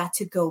we've got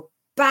to go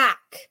back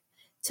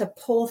to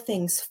pull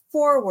things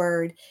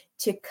forward,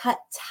 to cut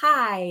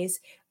ties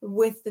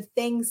with the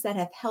things that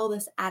have held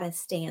us at a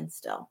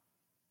standstill.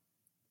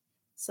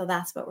 So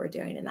that's what we're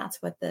doing. And that's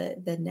what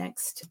the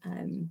next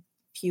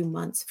few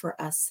months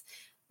for us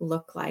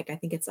look like. I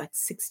think it's like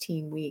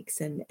 16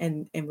 weeks and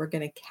we're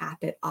going to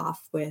cap it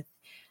off with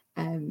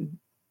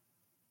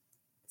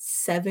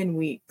 7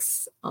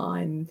 weeks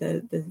on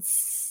the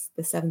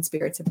 7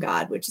 spirits of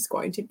God, which is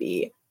going to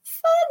be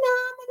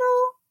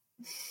phenomenal.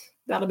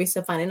 That'll be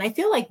so fun. And I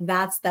feel like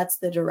that's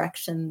the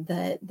direction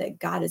that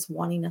God is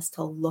wanting us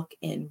to look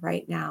in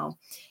right now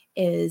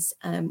is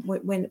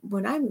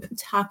when I'm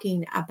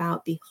talking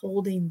about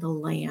beholding the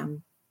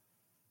Lamb,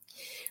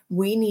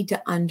 we need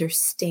to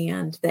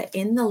understand that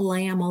in the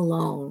Lamb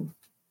alone,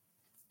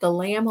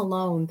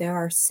 there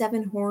are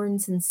 7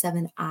 horns and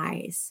 7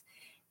 eyes.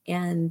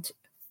 And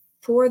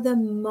for the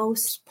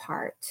most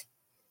part,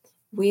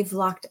 we've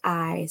locked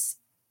eyes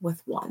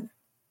with one,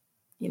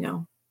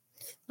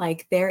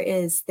 like there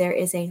is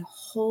a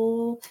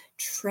whole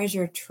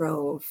treasure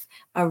trove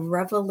of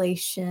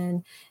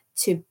revelation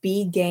to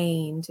be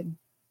gained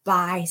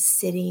by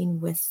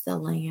sitting with the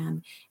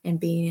Lamb and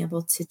being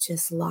able to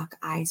just lock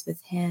eyes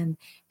with him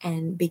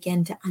and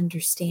begin to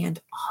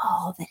understand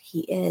all that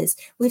he is.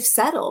 We've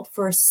settled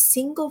for a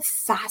single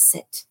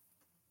facet.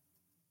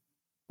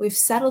 We've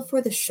settled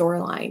for the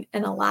shoreline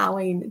and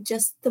allowing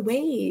just the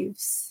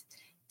waves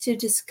to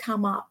just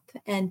come up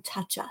and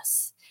touch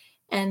us.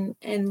 And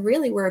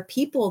really, we're a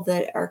people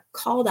that are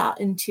called out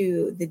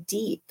into the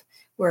deep.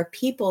 We're a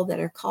people that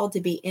are called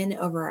to be in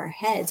over our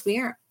heads. We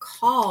aren't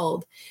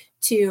called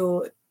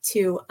to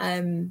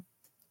faith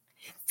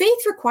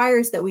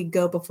requires that we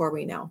go before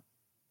we know.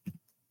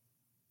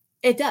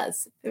 It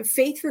does.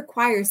 Faith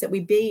requires that we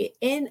be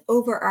in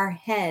over our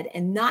head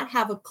and not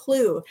have a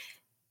clue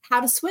how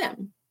to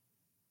swim.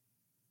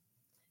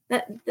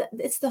 That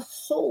it's the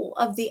whole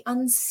of the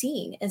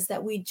unseen is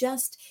that we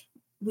just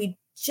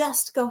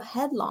go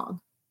headlong.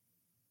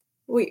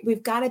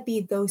 We've got to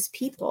be those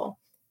people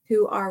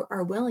who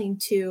are willing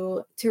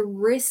to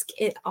risk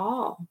it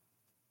all.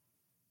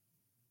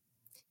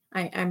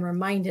 I'm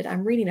reminded,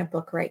 I'm reading a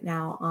book right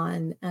now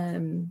on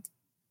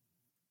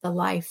the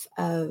life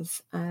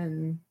of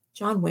John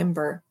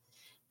Wimber,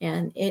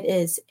 and it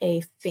is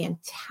a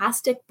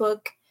fantastic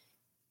book.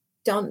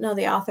 Don't know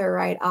the author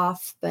right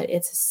off, but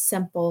it's a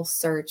simple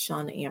search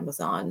on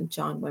Amazon,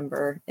 John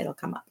Wimber, it'll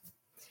come up.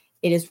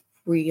 It is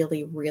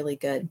really, really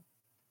good.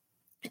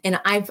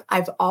 And I've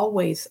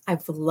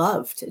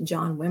loved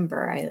John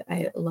Wimber.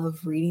 I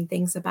love reading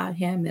things about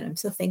him, and I'm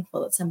so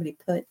thankful that somebody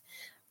put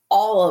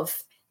all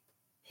of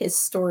his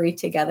story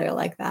together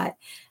like that.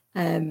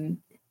 And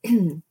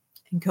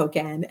go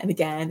again and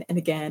again and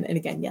again and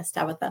again. Yes,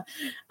 Tabitha.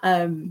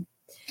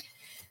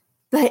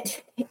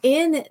 But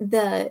in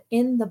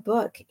the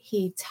book,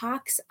 he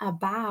talks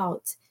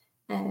about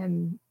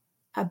the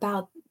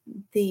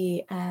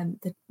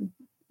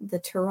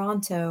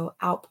Toronto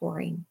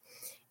outpouring,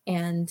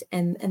 and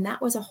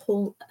that was a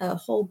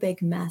whole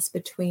big mess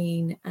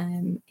between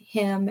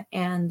him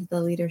and the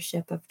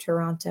leadership of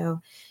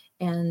Toronto,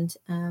 and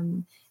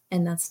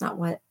that's not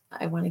what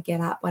I want to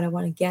get at. What I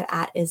want to get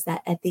at is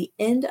that at the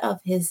end of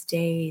his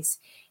days,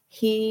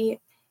 he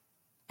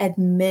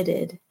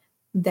admitted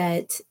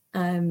that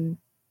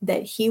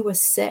he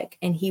was sick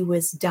and he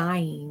was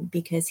dying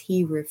because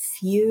he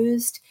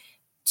refused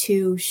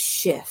to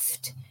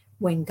shift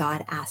when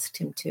God asked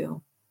him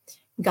to.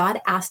 God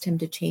asked him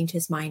to change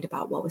his mind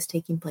about what was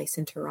taking place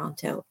in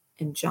Toronto,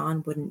 and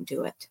John wouldn't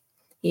do it.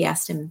 He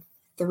asked him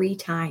 3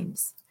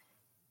 times,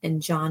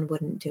 and John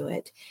wouldn't do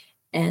it.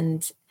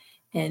 And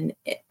I'm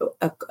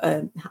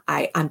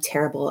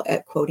terrible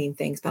at quoting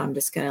things, but I'm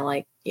just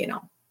gonna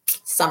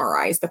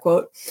summarize the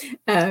quote.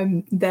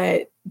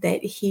 That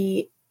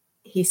he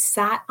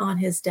sat on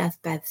his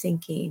deathbed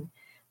thinking,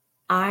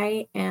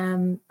 I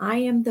am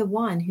the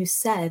one who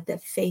said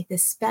that faith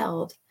is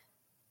spelled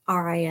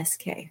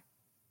RISK.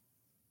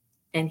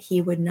 And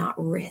he would not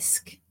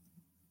risk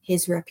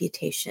his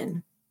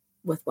reputation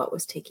with what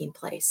was taking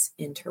place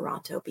in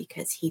Toronto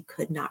because he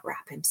could not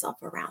wrap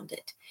himself around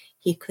it.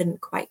 He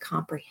couldn't quite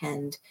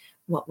comprehend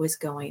what was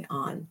going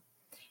on.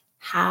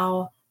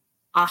 How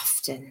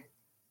often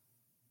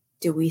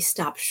do we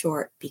stop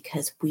short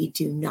because we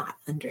do not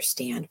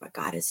understand what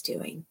God is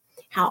doing?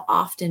 How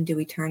often do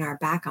we turn our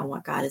back on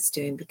what God is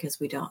doing because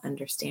we don't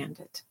understand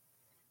it?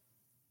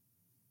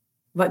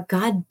 What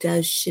God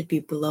does should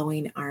be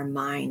blowing our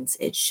minds.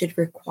 It should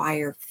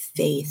require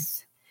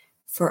faith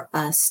for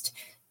us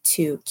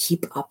to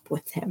keep up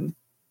with him.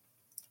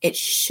 It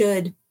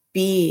should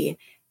be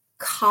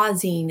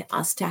causing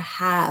us to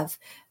have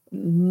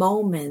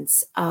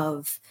moments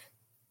of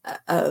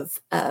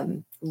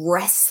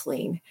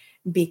wrestling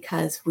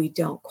because we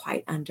don't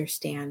quite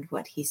understand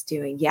what he's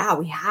doing.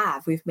 Yeah,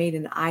 we've made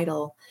an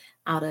idol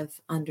out of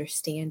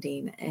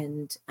understanding,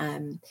 and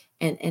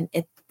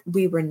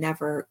we were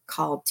never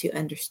called to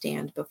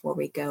understand before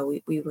we go.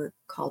 We were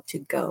called to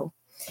go.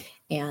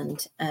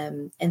 And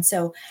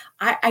so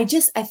I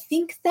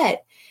think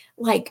that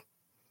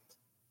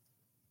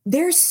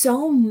there's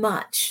so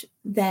much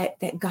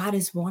that God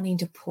is wanting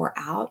to pour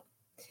out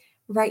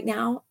right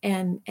now,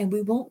 and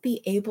we won't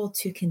be able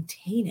to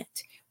contain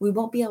it. We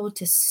won't be able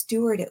to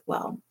steward it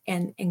well.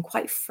 And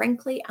quite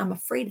frankly, I'm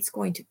afraid it's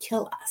going to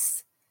kill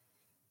us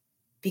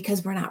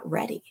because we're not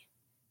ready,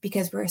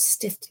 because we're a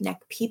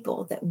stiff-necked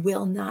people that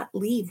will not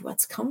leave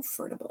what's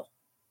comfortable.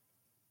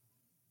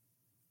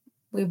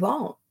 We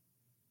won't.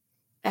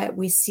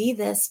 We see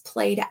this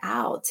played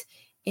out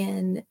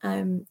in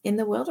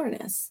the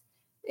wilderness.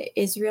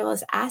 Israel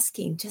is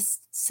asking,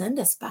 just send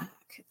us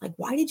back. Like,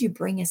 why did you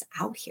bring us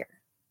out here?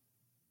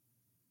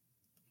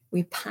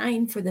 We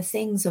pine for the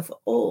things of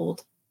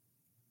old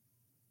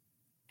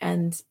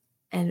and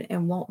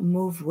won't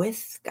move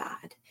with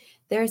God.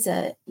 There's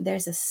a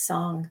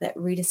song that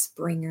Rita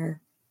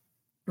Springer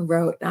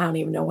wrote. I don't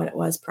even know when it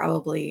was,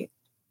 probably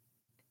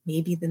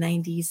maybe the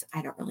 90s.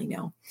 I don't really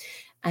know.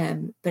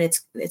 But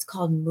it's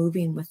called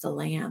Moving with the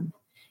Lamb.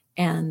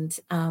 And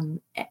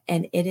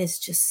it is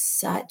just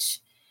such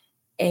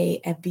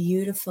a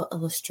beautiful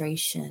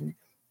illustration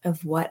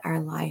of what our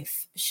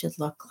life should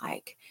look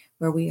like,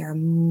 where we are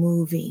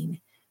moving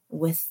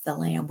with the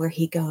Lamb, where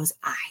he goes,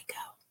 I go,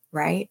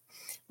 right?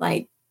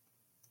 Like,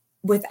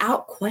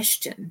 without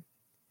question,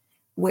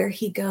 where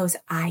he goes,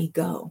 I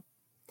go.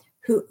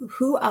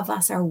 Who of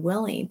us are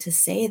willing to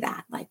say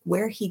that? Like,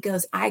 where he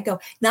goes, I go,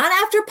 not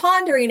after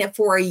pondering it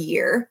for a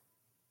year.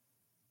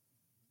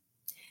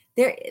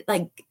 There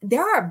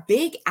are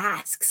big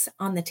asks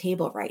on the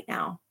table right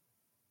now.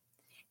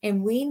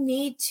 And we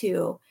need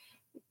to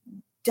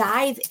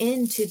dive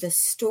into the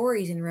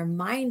stories and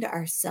remind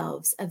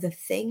ourselves of the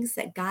things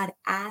that God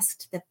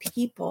asked the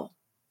people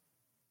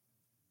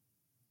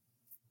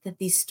that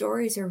these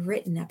stories are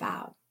written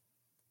about.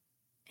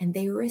 And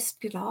they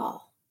risked it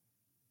all.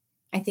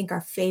 I think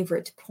our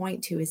favorite to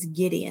point to is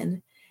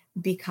Gideon,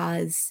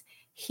 because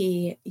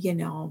he,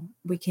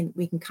 we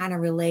can kind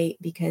of relate,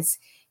 because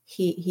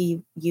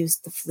he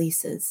used the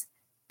fleeces.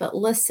 But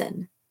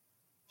listen,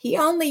 he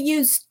only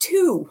used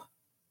 2,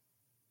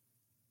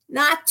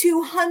 not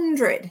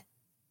 200.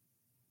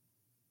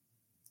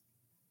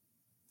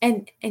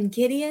 And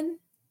Gideon,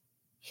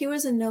 he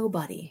was a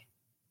nobody.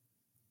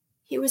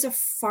 He was a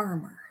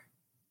farmer.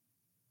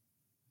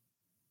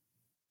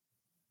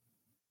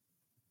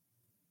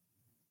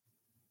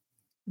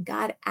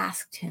 God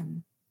asked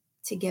him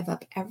to give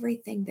up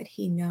everything that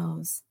he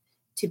knows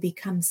to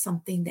become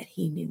something that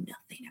he knew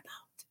nothing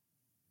about.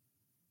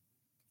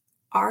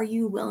 Are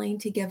you willing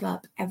to give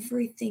up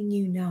everything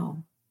you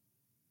know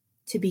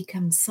to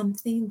become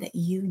something that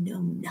you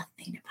know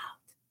nothing about?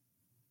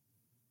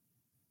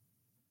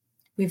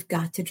 We've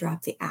got to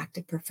drop the act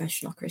of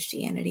professional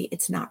Christianity.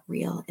 It's not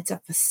real. It's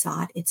a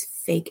facade. It's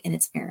fake, and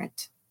it's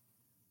errant.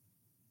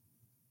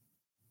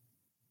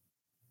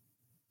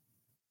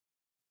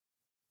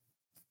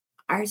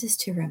 Ours is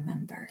to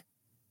remember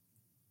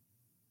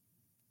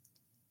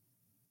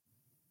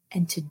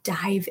and to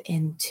dive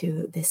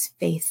into this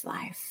faith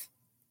life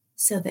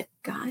so that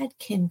God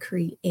can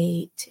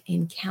create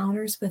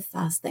encounters with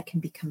us that can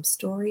become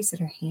stories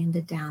that are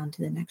handed down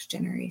to the next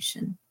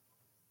generation.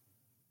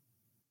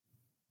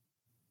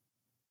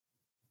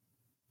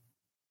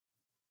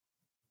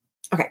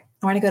 Okay,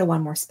 I want to go to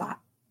one more spot.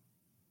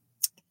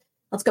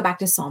 Let's go back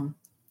to Psalm.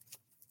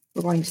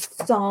 We're going to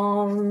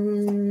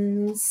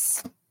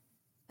Psalms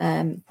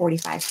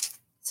 45.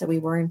 So we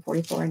were in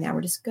 44, and now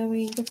we're just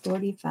going to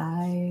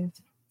 45.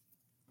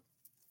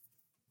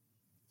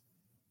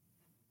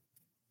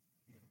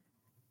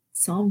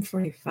 Psalm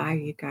 45,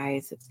 you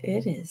guys,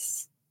 it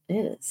is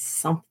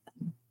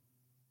something.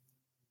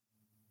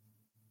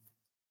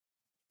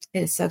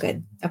 It is so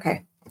good.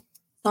 Okay.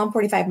 Psalm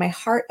 45, my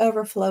heart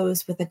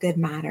overflows with a good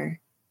matter.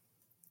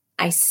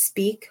 I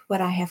speak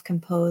what I have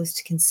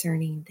composed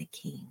concerning the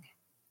king.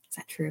 Is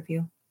that true of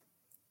you?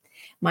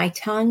 My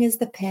tongue is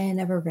the pen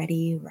of a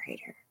ready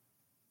writer.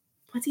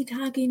 What's he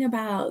talking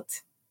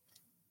about?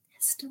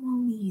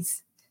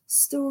 Testimonies,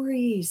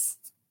 stories.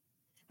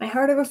 My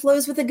heart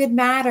overflows with a good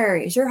matter.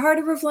 Is your heart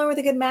overflowing with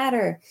a good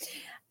matter?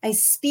 I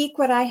speak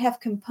what I have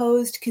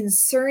composed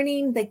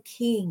concerning the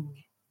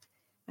king.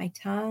 My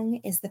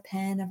tongue is the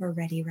pen of a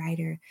ready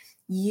writer.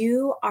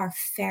 You are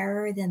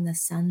fairer than the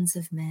sons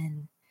of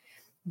men.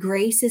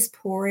 Grace is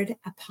poured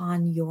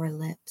upon your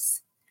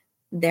lips.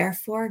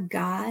 Therefore,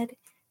 God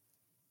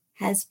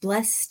has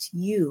blessed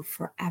you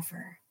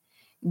forever.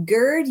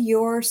 Gird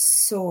your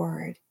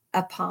sword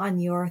upon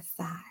your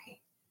thigh,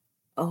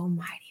 O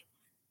mighty one,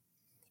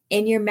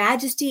 in your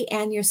majesty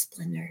and your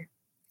splendor.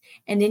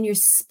 And in your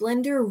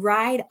splendor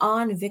ride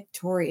on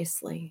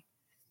victoriously,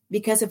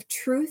 because of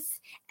truth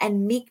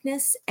and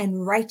meekness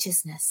and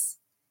righteousness.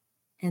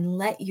 And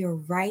let your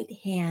right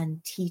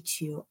hand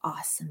teach you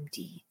awesome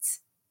deeds.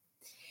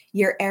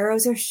 Your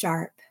arrows are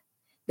sharp.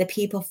 The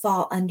people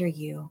fall under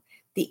you.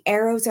 The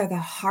arrows are the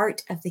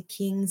heart of the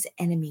king's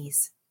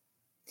enemies.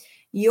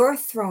 Your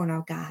throne,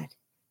 O God,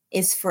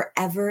 is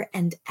forever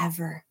and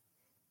ever.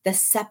 The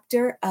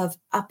scepter of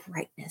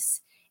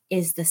uprightness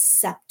is the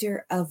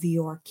scepter of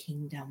your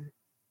kingdom.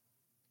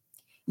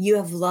 You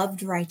have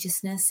loved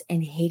righteousness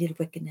and hated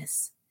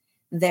wickedness.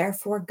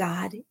 Therefore,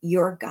 God,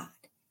 your God,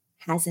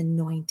 has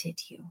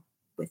anointed you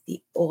with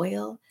the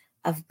oil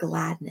of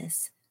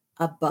gladness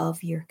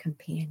above your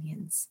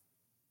companions.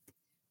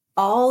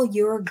 All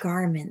your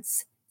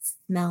garments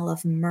smell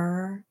of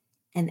myrrh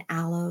and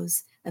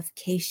aloes, of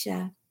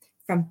cassia,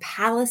 from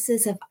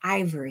palaces of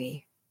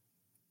ivory.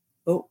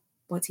 Oh,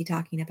 what's he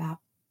talking about?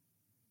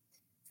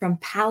 From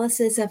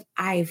palaces of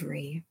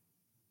ivory.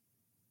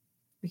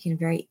 We can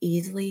very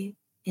easily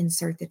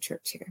insert the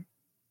church here.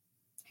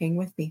 Hang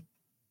with me.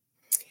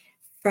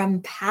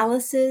 From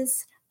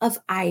palaces of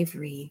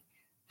ivory,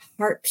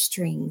 harp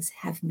strings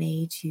have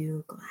made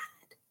you glad.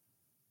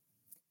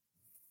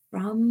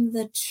 From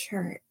the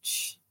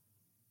church,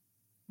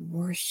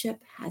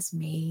 worship has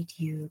made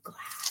you glad.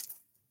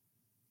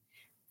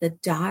 The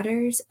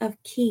daughters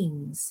of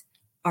kings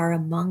are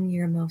among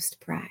your most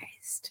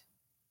prized.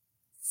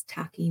 It's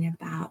talking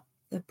about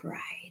the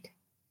bride.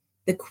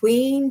 The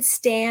queen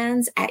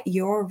stands at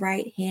your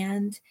right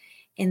hand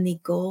in the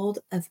gold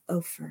of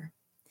Ophir.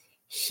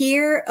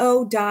 Hear,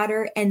 O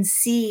daughter, and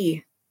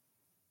see,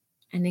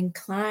 and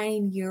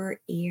incline your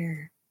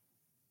ear.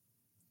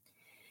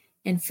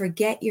 And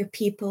forget your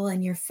people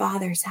and your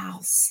father's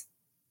house.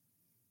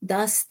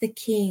 Thus the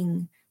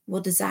king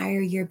will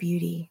desire your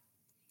beauty,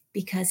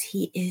 because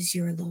he is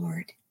your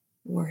Lord.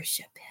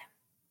 Worship him.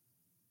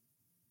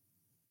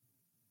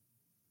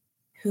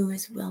 Who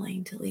is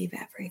willing to leave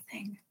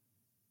everything?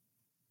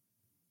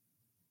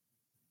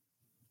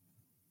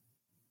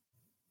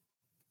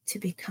 To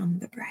become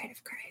the bride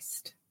of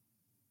Christ?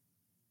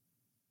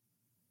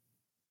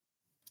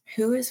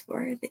 Who is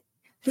worthy?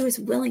 Who is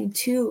willing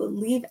to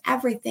leave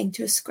everything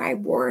to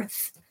ascribe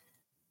worth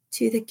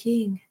to the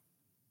King?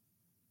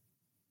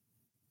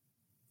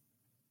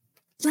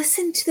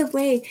 Listen to the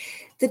way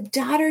the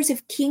daughters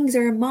of kings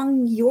are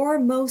among your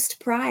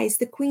most prized.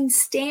 The queen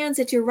stands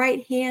at your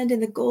right hand in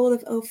the gold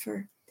of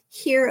Ophir.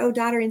 Hear, O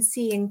daughter, and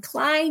see.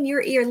 Incline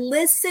your ear.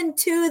 Listen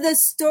to the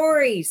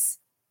stories.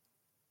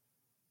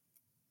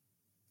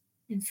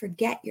 And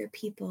forget your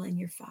people and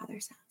your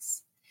father's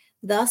house.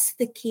 Thus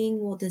the king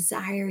will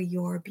desire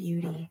your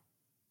beauty.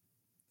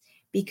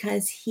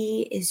 Because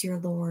he is your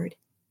Lord,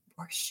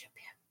 worship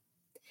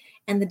him.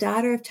 And the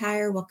daughter of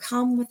Tyre will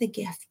come with a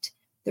gift.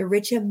 The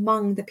rich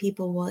among the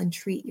people will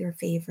entreat your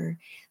favor.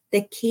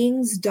 The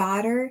king's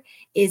daughter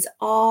is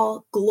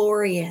all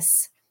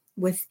glorious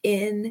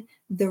within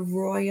the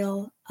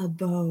royal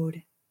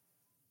abode.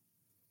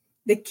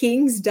 The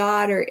king's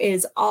daughter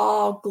is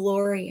all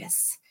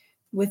glorious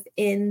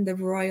within the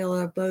royal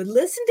abode.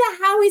 Listen to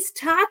how he's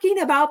talking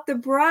about the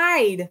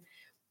bride.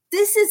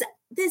 This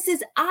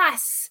is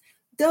us,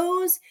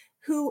 those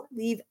who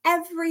leave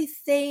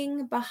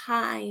everything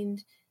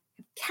behind,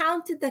 have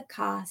counted the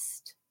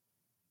cost,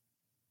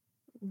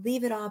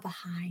 leave it all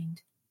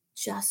behind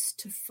just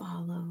to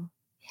follow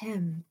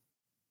him.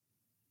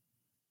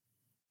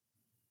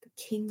 The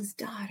king's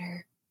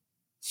daughter,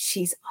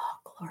 she's all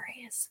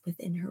glorious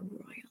within her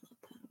royal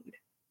abode.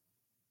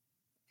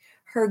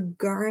 Her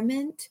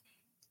garment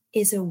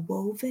is a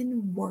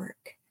woven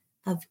work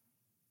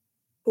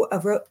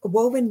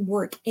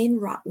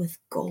inwrought with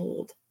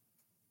gold.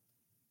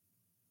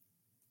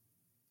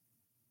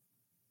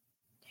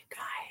 You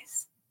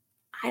guys,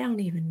 I don't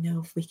even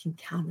know if we can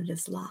count it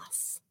as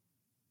loss.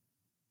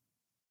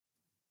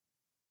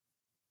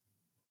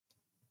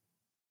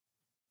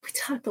 We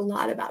talk a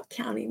lot about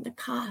counting the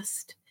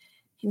cost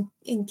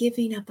and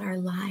giving up our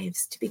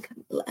lives to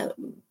become,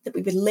 that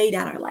we would lay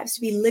down our lives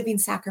to be living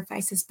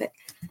sacrifices, but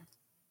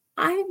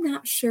I'm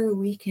not sure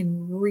we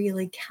can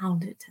really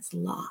count it as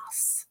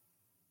loss.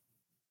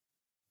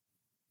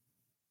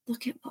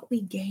 Look at what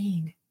we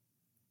gain.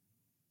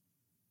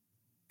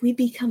 We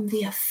become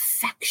the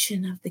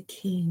affection of the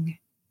King.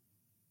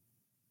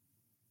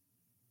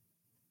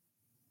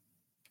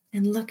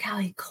 And look how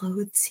he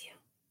clothes you.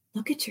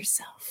 Look at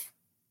yourself.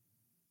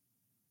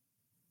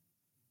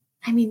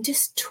 I mean,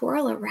 just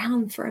twirl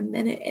around for a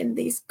minute in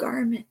these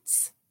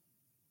garments.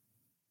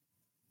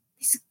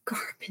 These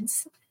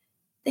garments,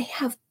 they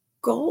have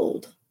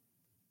gold.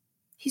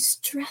 He's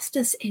dressed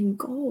us in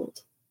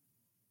gold.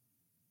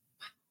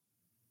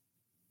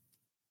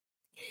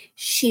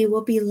 She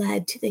will be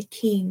led to the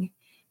king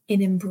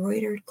in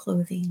embroidered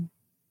clothing.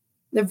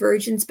 The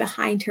virgins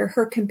behind her,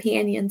 her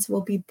companions, will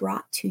be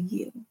brought to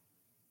you.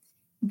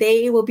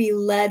 They will be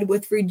led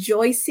with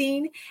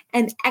rejoicing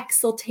and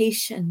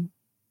exultation.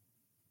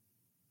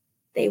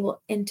 They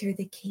will enter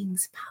the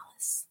king's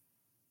palace.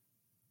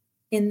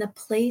 In the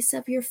place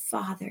of your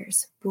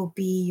fathers will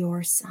be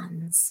your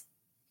sons.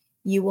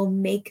 You will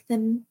make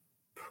them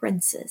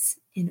princes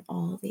in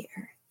all the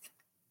earth.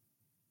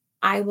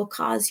 I will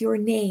cause your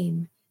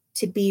name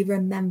to be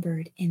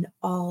remembered in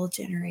all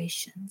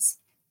generations.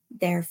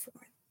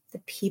 Therefore, the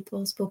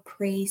peoples will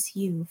praise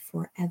you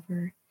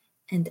forever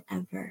and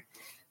ever.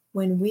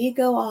 When we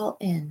go all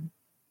in,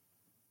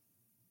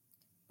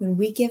 when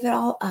we give it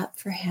all up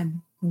for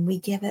him, when we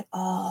give it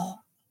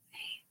all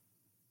away,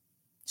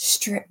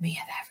 strip me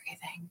of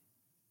everything.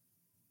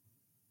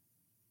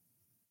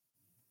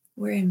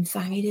 We're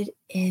invited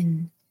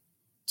in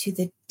to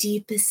the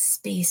deepest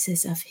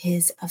spaces of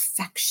his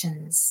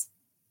affections.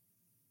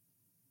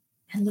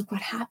 And look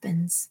what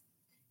happens.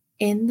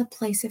 In the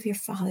place of your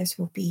fathers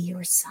will be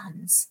your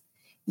sons.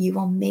 You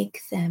will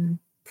make them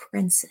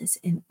princes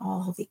in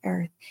all the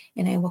earth,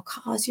 and I will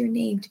cause your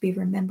name to be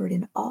remembered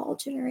in all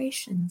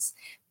generations.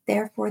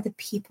 Therefore, the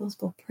peoples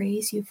will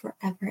praise you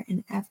forever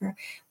and ever.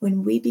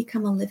 When we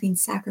become a living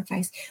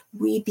sacrifice,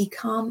 we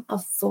become a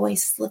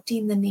voice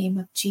lifting the name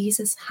of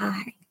Jesus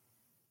high.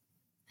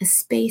 a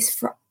space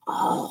for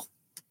all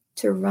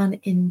to run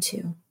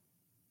into.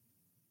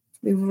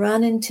 We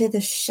run into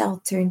the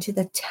shelter, into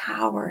the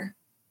tower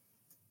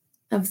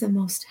of the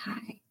Most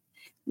High.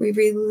 We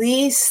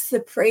release the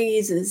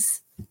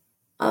praises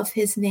of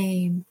his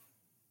name,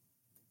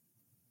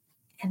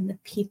 and the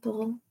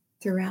people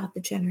throughout the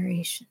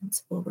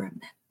generations will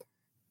remember.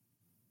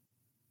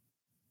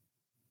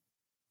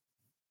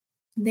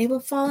 And they will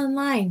fall in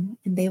line,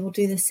 and they will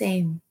do the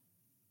same.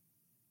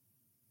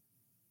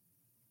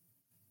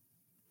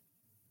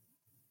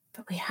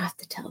 But we have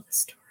to tell the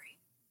story.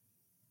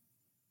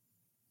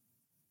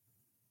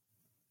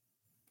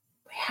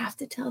 We have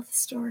to tell the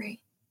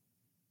story.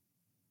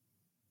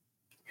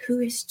 Who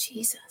is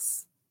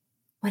Jesus?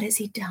 What has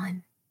he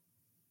done?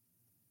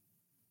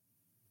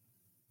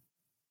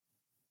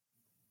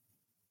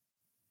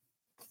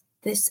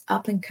 This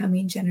up and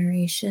coming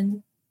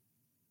generation,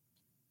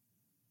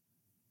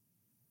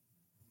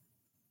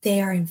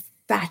 they are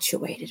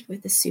infatuated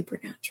with the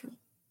supernatural.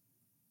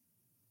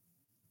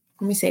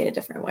 Let me say it a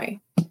different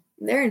way.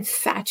 They're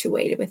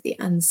infatuated with the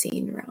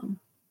unseen realm.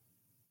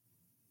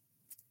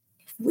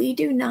 If we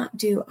do not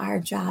do our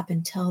job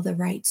and tell the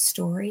right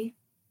story,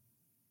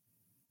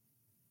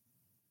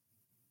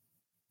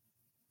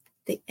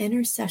 the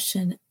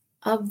intercession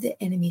of the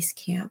enemy's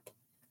camp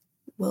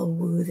will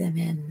woo them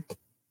in.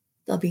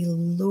 They'll be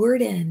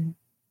lured in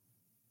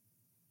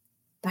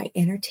by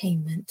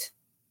entertainment.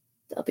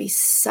 They'll be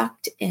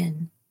sucked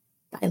in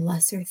by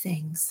lesser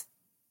things.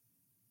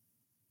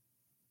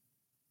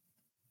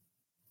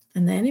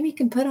 And the enemy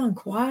can put on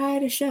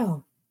quite a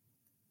show.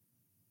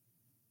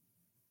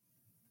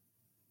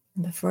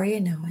 And before you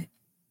know it,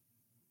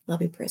 they'll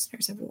be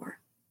prisoners of war.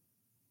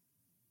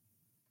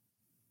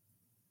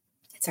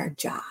 It's our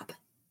job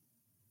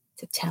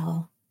to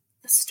tell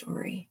the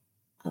story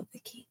of the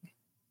King.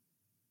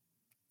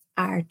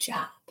 Our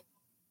job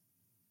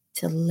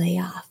to lay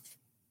off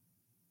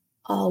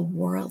all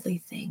worldly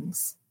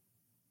things,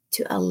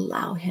 to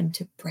allow him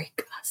to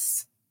break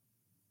us.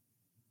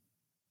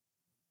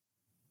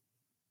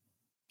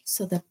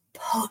 So the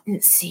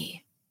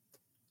potency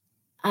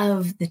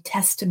of the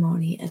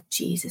testimony of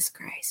Jesus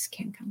Christ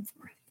can come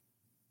forth.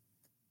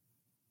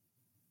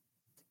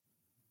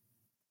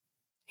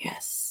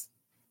 Yes,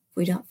 if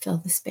we don't fill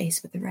the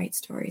space with the right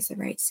stories, the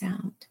right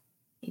sound,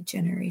 a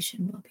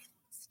generation will be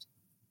lost.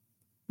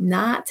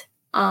 Not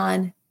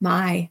on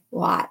my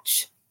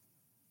watch.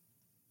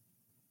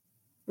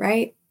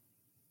 Right?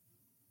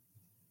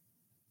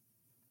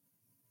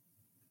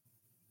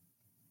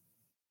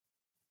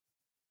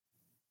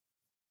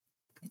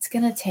 It's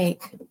going to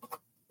take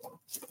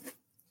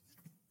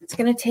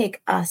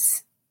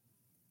us,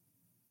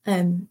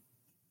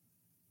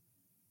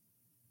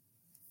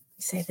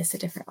 say this a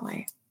different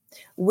way.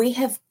 We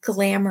have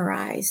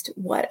glamorized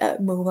what a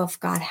move of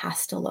God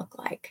has to look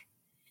like.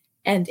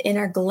 And in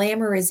our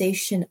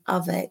glamorization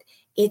of it,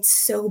 it's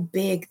so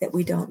big that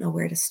we don't know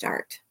where to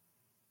start.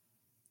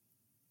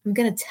 I'm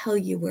going to tell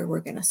you where we're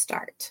going to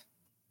start.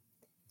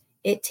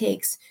 It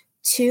takes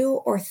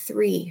 2 or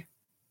 3.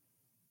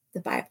 The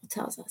Bible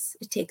tells us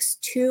it takes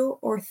 2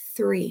 or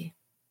 3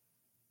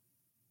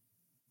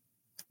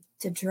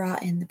 to draw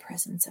in the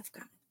presence of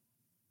God.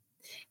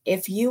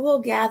 If you will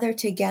gather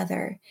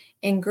together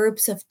in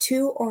groups of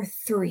 2 or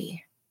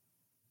 3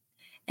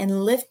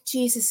 and lift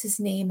Jesus'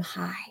 name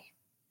high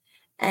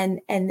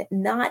and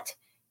not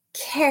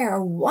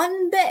care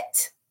one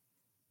bit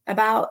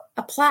about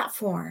a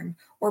platform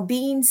or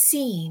being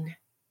seen,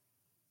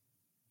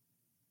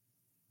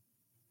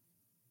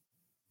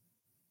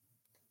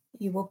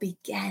 you will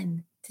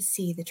begin to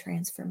see the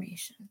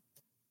transformation.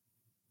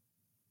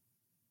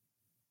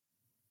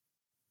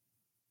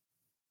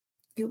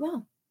 You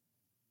will.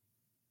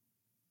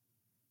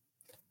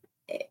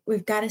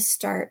 We've got to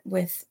start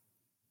with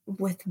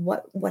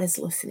what is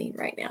listening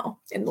right now,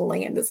 and the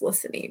land is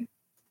listening.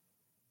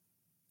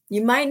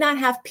 You might not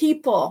have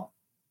people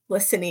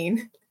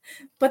listening,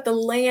 but the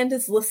land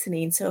is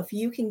listening. So if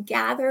you can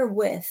gather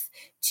with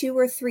 2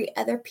 or 3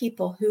 other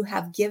people who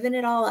have given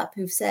it all up,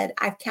 who've said,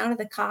 I've counted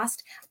the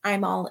cost,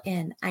 I'm all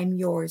in, I'm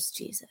yours,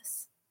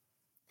 Jesus.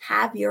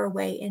 Have your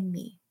way in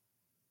me.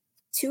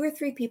 2 or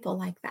 3 people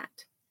like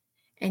that.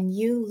 And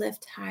you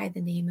lift high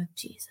the name of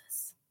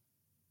Jesus.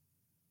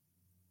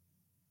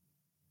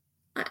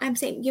 I'm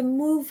saying you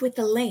move with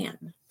the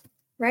Lamb,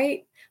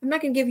 right? I'm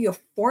not going to give you a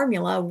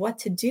formula of what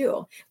to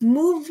do.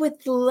 Move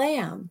with the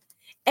Lamb.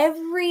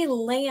 Every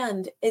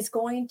land is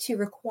going to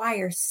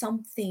require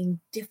something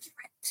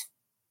different.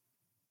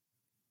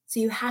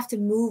 So you have to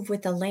move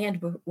with the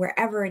land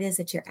wherever it is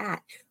that you're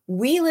at.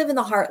 We live in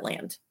the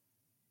heartland.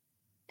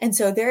 And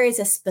so there is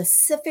a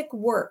specific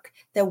work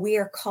that we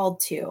are called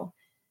to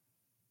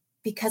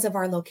because of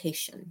our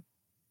location.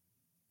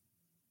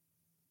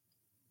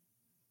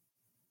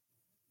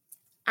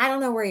 I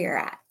don't know where you're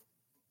at,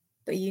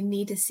 but you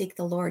need to seek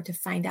the Lord to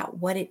find out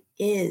what it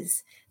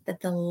is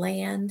that the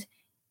land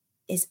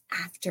is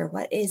after.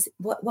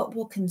 What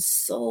will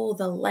console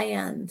the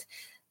land?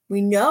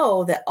 We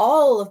know that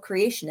all of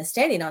creation is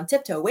standing on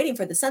tiptoe, waiting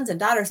for the sons and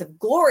daughters of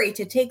glory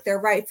to take their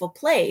rightful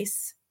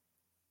place.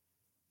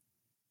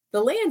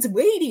 The land's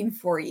waiting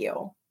for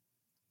you.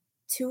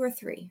 2 or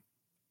 3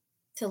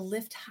 to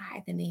lift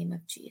high the name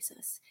of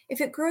Jesus.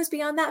 If it grows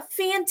beyond that,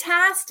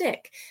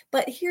 fantastic.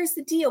 But here's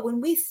the deal. When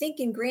we think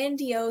in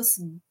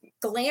grandiose,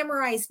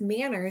 glamorized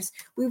manners,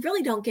 we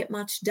really don't get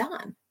much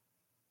done.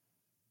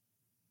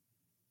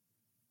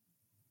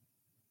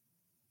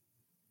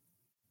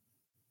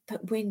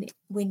 But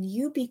when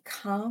you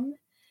become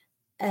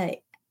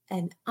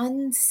an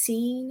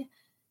unseen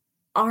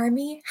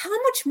army, how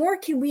much more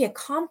can we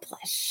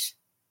accomplish?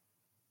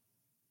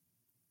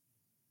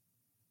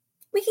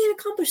 We can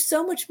accomplish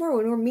so much more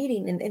when we're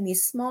meeting in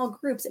these small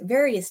groups at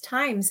various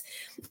times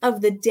of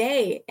the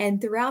day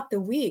and throughout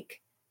the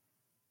week.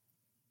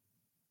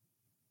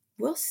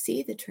 We'll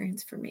see the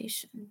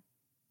transformation,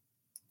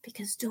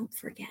 because don't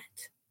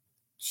forget,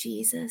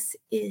 Jesus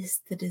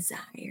is the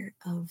desire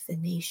of the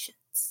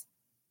nations.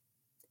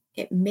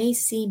 It may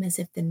seem as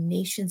if the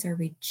nations are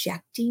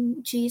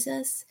rejecting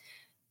Jesus,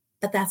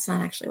 but that's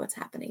not actually what's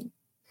happening.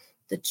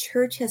 The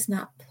church has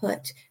not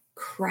put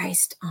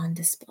Christ on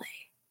display.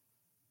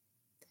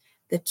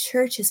 The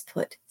church has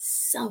put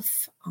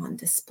self on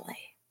display.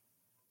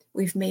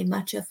 We've made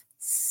much of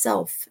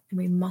self, and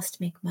we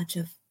must make much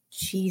of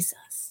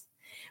Jesus.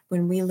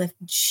 When we lift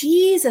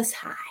Jesus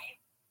high,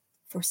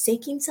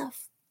 forsaking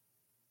self,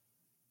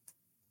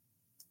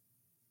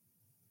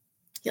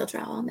 he'll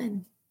draw all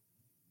men.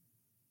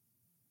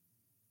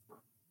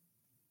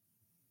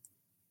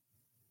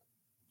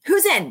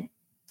 Who's in?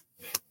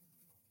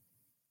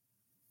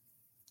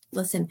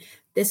 Listen,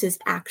 this is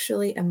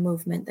actually a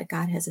movement that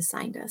God has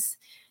assigned us.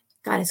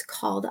 God has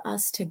called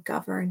us to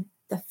govern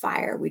the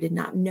fire. We did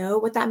not know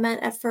what that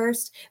meant at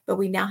first, but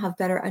we now have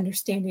better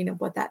understanding of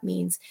what that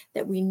means,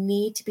 that we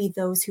need to be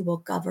those who will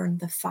govern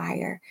the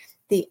fire.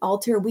 The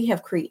altar, we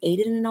have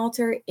created an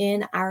altar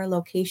in our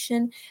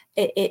location.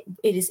 It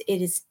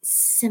is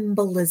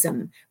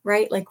symbolism,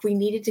 right? Like we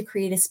needed to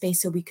create a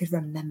space so we could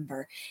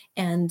remember.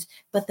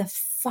 But the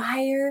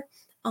fire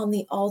on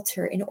the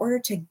altar, in order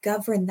to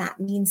govern that,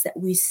 means that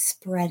we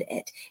spread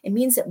it. It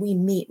means that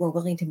we're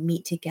willing to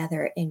meet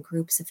together in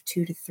groups of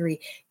 2 to 3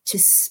 to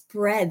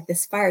spread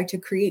this fire, to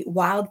create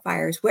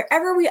wildfires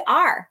wherever we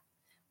are.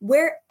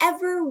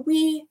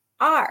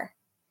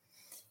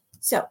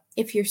 So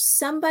if you're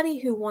somebody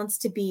who wants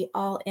to be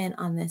all in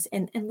on this,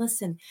 and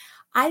listen,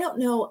 I don't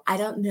know. I'm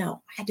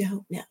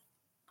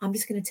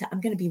just going to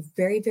I'm going to be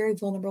very, very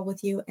vulnerable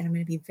with you, and I'm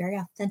going to be very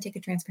authentic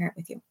and transparent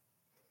with you.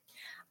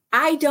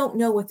 I don't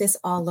know what this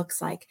all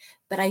looks like,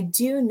 but I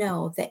do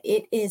know that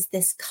it is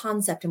this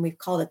concept, and we've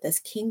called it this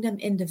kingdom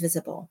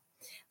indivisible.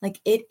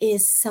 Like it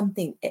is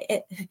something,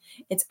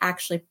 it's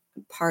actually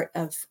part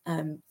of,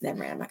 never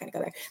mind, I'm not going to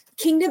go there.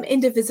 Kingdom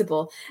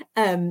indivisible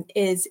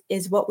is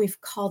what we've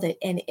called it.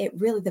 And it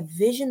really, the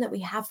vision that we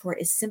have for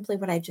it is simply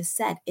what I just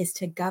said, is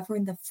to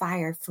govern the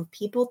fire for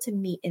people to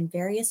meet in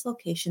various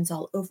locations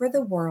all over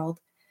the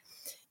world,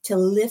 to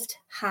lift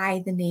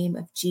high the name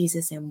of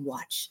Jesus and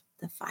watch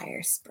the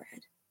fire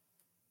spread.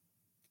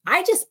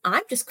 I'm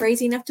just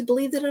crazy enough to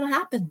believe that it'll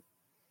happen.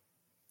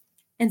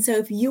 And so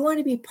if you want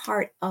to be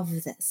part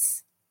of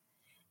this,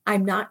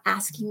 I'm not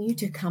asking you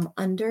to come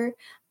under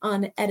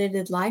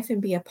Unedited Life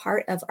and be a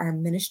part of our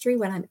ministry.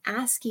 What I'm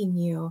asking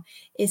you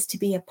is to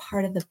be a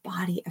part of the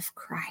body of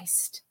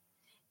Christ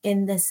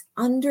in this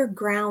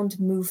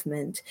underground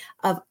movement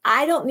of,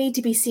 I don't need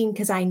to be seen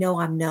because I know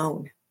I'm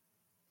known.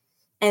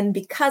 And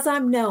because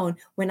I'm known,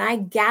 when I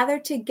gather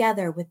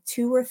together with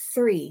 2 or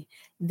 3,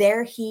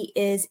 there he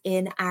is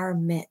in our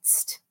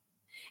midst.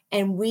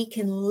 And we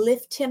can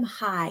lift him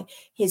high.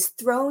 His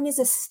throne is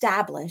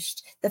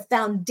established. The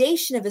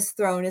foundation of his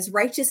throne is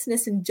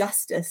righteousness and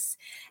justice.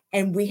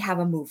 And we have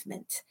a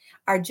movement.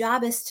 Our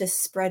job is to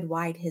spread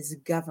wide his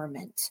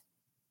government.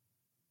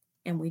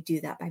 And we do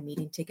that by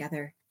meeting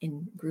together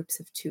in groups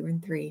of 2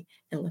 and 3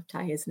 and lift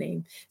high his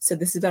name. So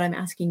this is what I'm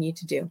asking you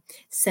to do.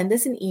 Send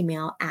us an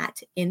email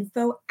at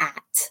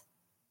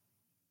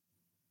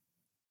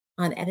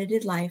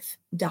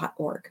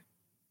info@uneditedlife.org.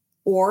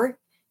 Or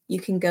you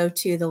can go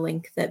to the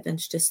link that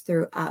Vince just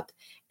threw up,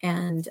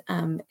 and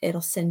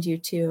it'll send you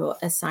to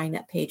a sign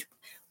up page.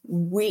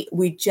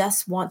 We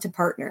just want to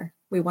partner.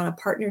 We want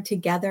to partner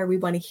together. We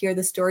want to hear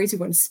the stories. We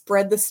want to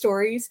spread the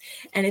stories,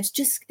 and it's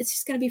just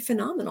going to be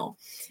phenomenal.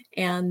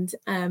 And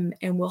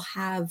we'll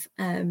have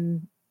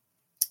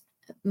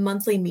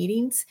monthly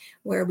meetings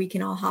where we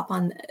can all hop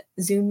on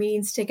Zoom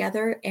meetings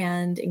together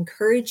and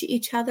encourage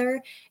each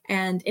other.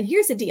 And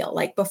here's the deal,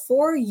 like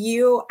before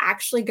you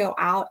actually go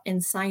out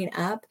and sign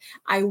up,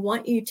 I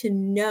want you to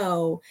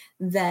know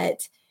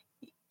that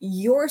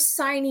you're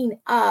signing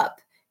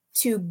up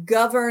to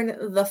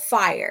govern the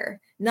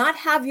fire, not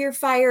have your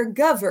fire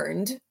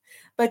governed,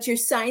 but you're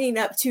signing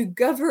up to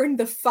govern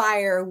the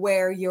fire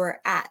where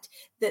you're at.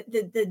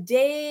 The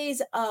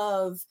days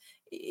of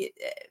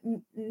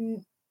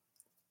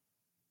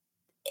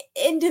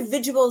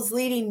individuals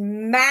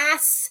leading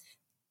mass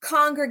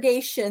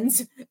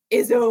congregations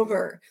is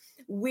over.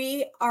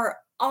 We are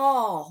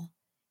all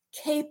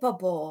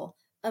capable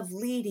of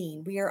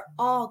leading. We are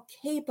all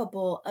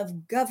capable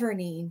of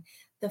governing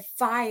the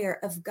fire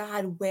of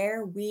God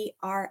where we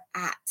are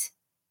at.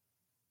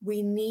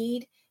 We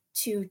need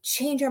to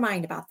change our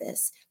mind about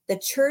this. The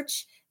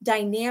church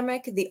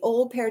dynamic, the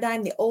old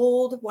paradigm, the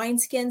old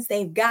wineskins,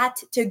 they've got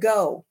to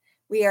go.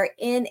 We are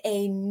in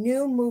a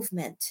new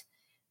movement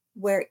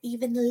where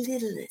even the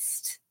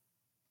littlest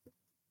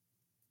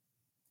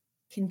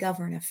can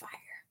govern a fire.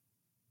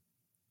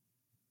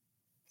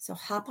 So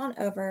hop on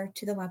over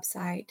to the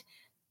website.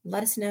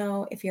 Let us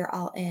know if you're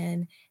all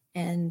in,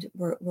 and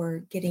we're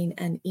getting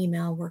an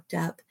email worked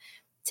up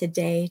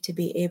today to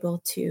be able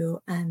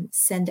to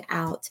send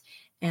out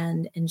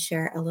and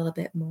share a little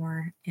bit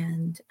more.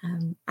 And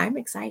I'm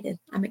excited.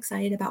 I'm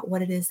excited about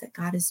what it is that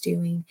God is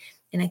doing.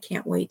 And I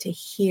can't wait to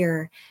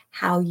hear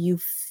how you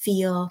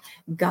feel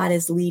God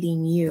is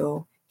leading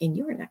you in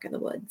your neck of the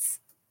woods.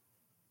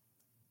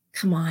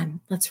 Come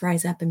on, let's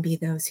rise up and be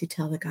those who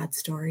tell the God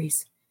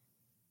stories.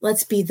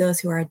 Let's be those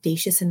who are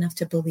audacious enough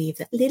to believe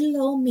that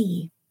little old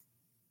me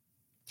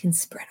can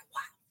spread a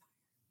wildfire.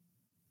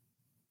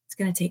 It's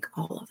going to take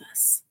all of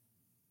us.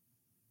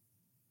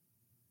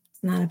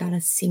 It's not about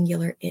a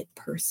singular it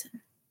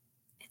person.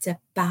 It's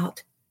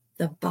about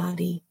the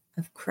body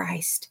of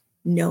Christ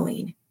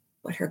knowing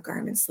what her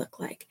garments look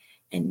like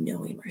and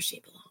knowing where she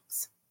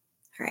belongs.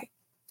 All right.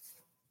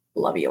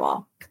 Love you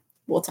all.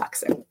 We'll talk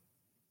soon.